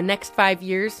list in the next 5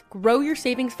 years, grow your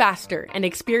savings faster and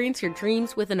experience your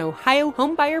dreams with an Ohio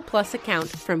Homebuyer Plus account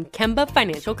from Kemba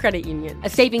Financial Credit Union. A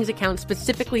savings account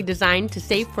specifically designed to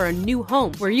save for a new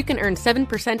home, where you can earn 7%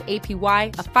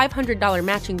 APY, a $500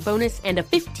 matching bonus, and a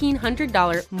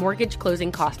 $1,500 mortgage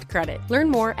closing cost credit. Learn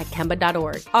more at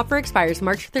Kemba.org. Offer expires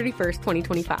March 31st,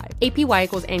 2025. APY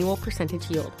equals annual percentage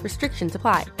yield. Restrictions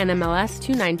apply. NMLS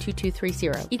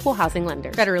 292230. Equal housing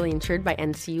lender. Federally insured by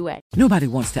NCUA. Nobody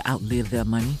wants to outlive their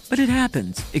money, but it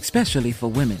happens, especially for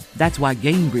women. That's why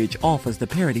GameBridge offers the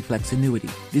Parity Flex annuity,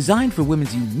 designed for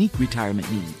women's unique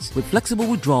retirement needs, with flexible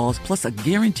withdrawals plus a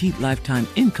guaranteed lifetime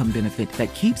income benefit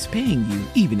that keeps paying you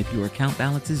even if your account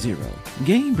balance is zero.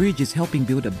 GameBridge is helping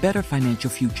build a better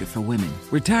financial future for women.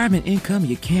 Retirement income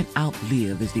you can't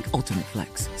outlive is the ultimate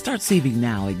flex. Start saving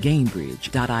now at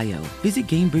GameBridge.io. Visit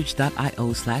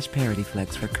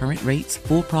GameBridge.io/ParityFlex for current rates,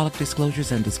 full product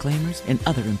disclosures and disclaimers, and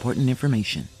other important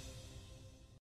information.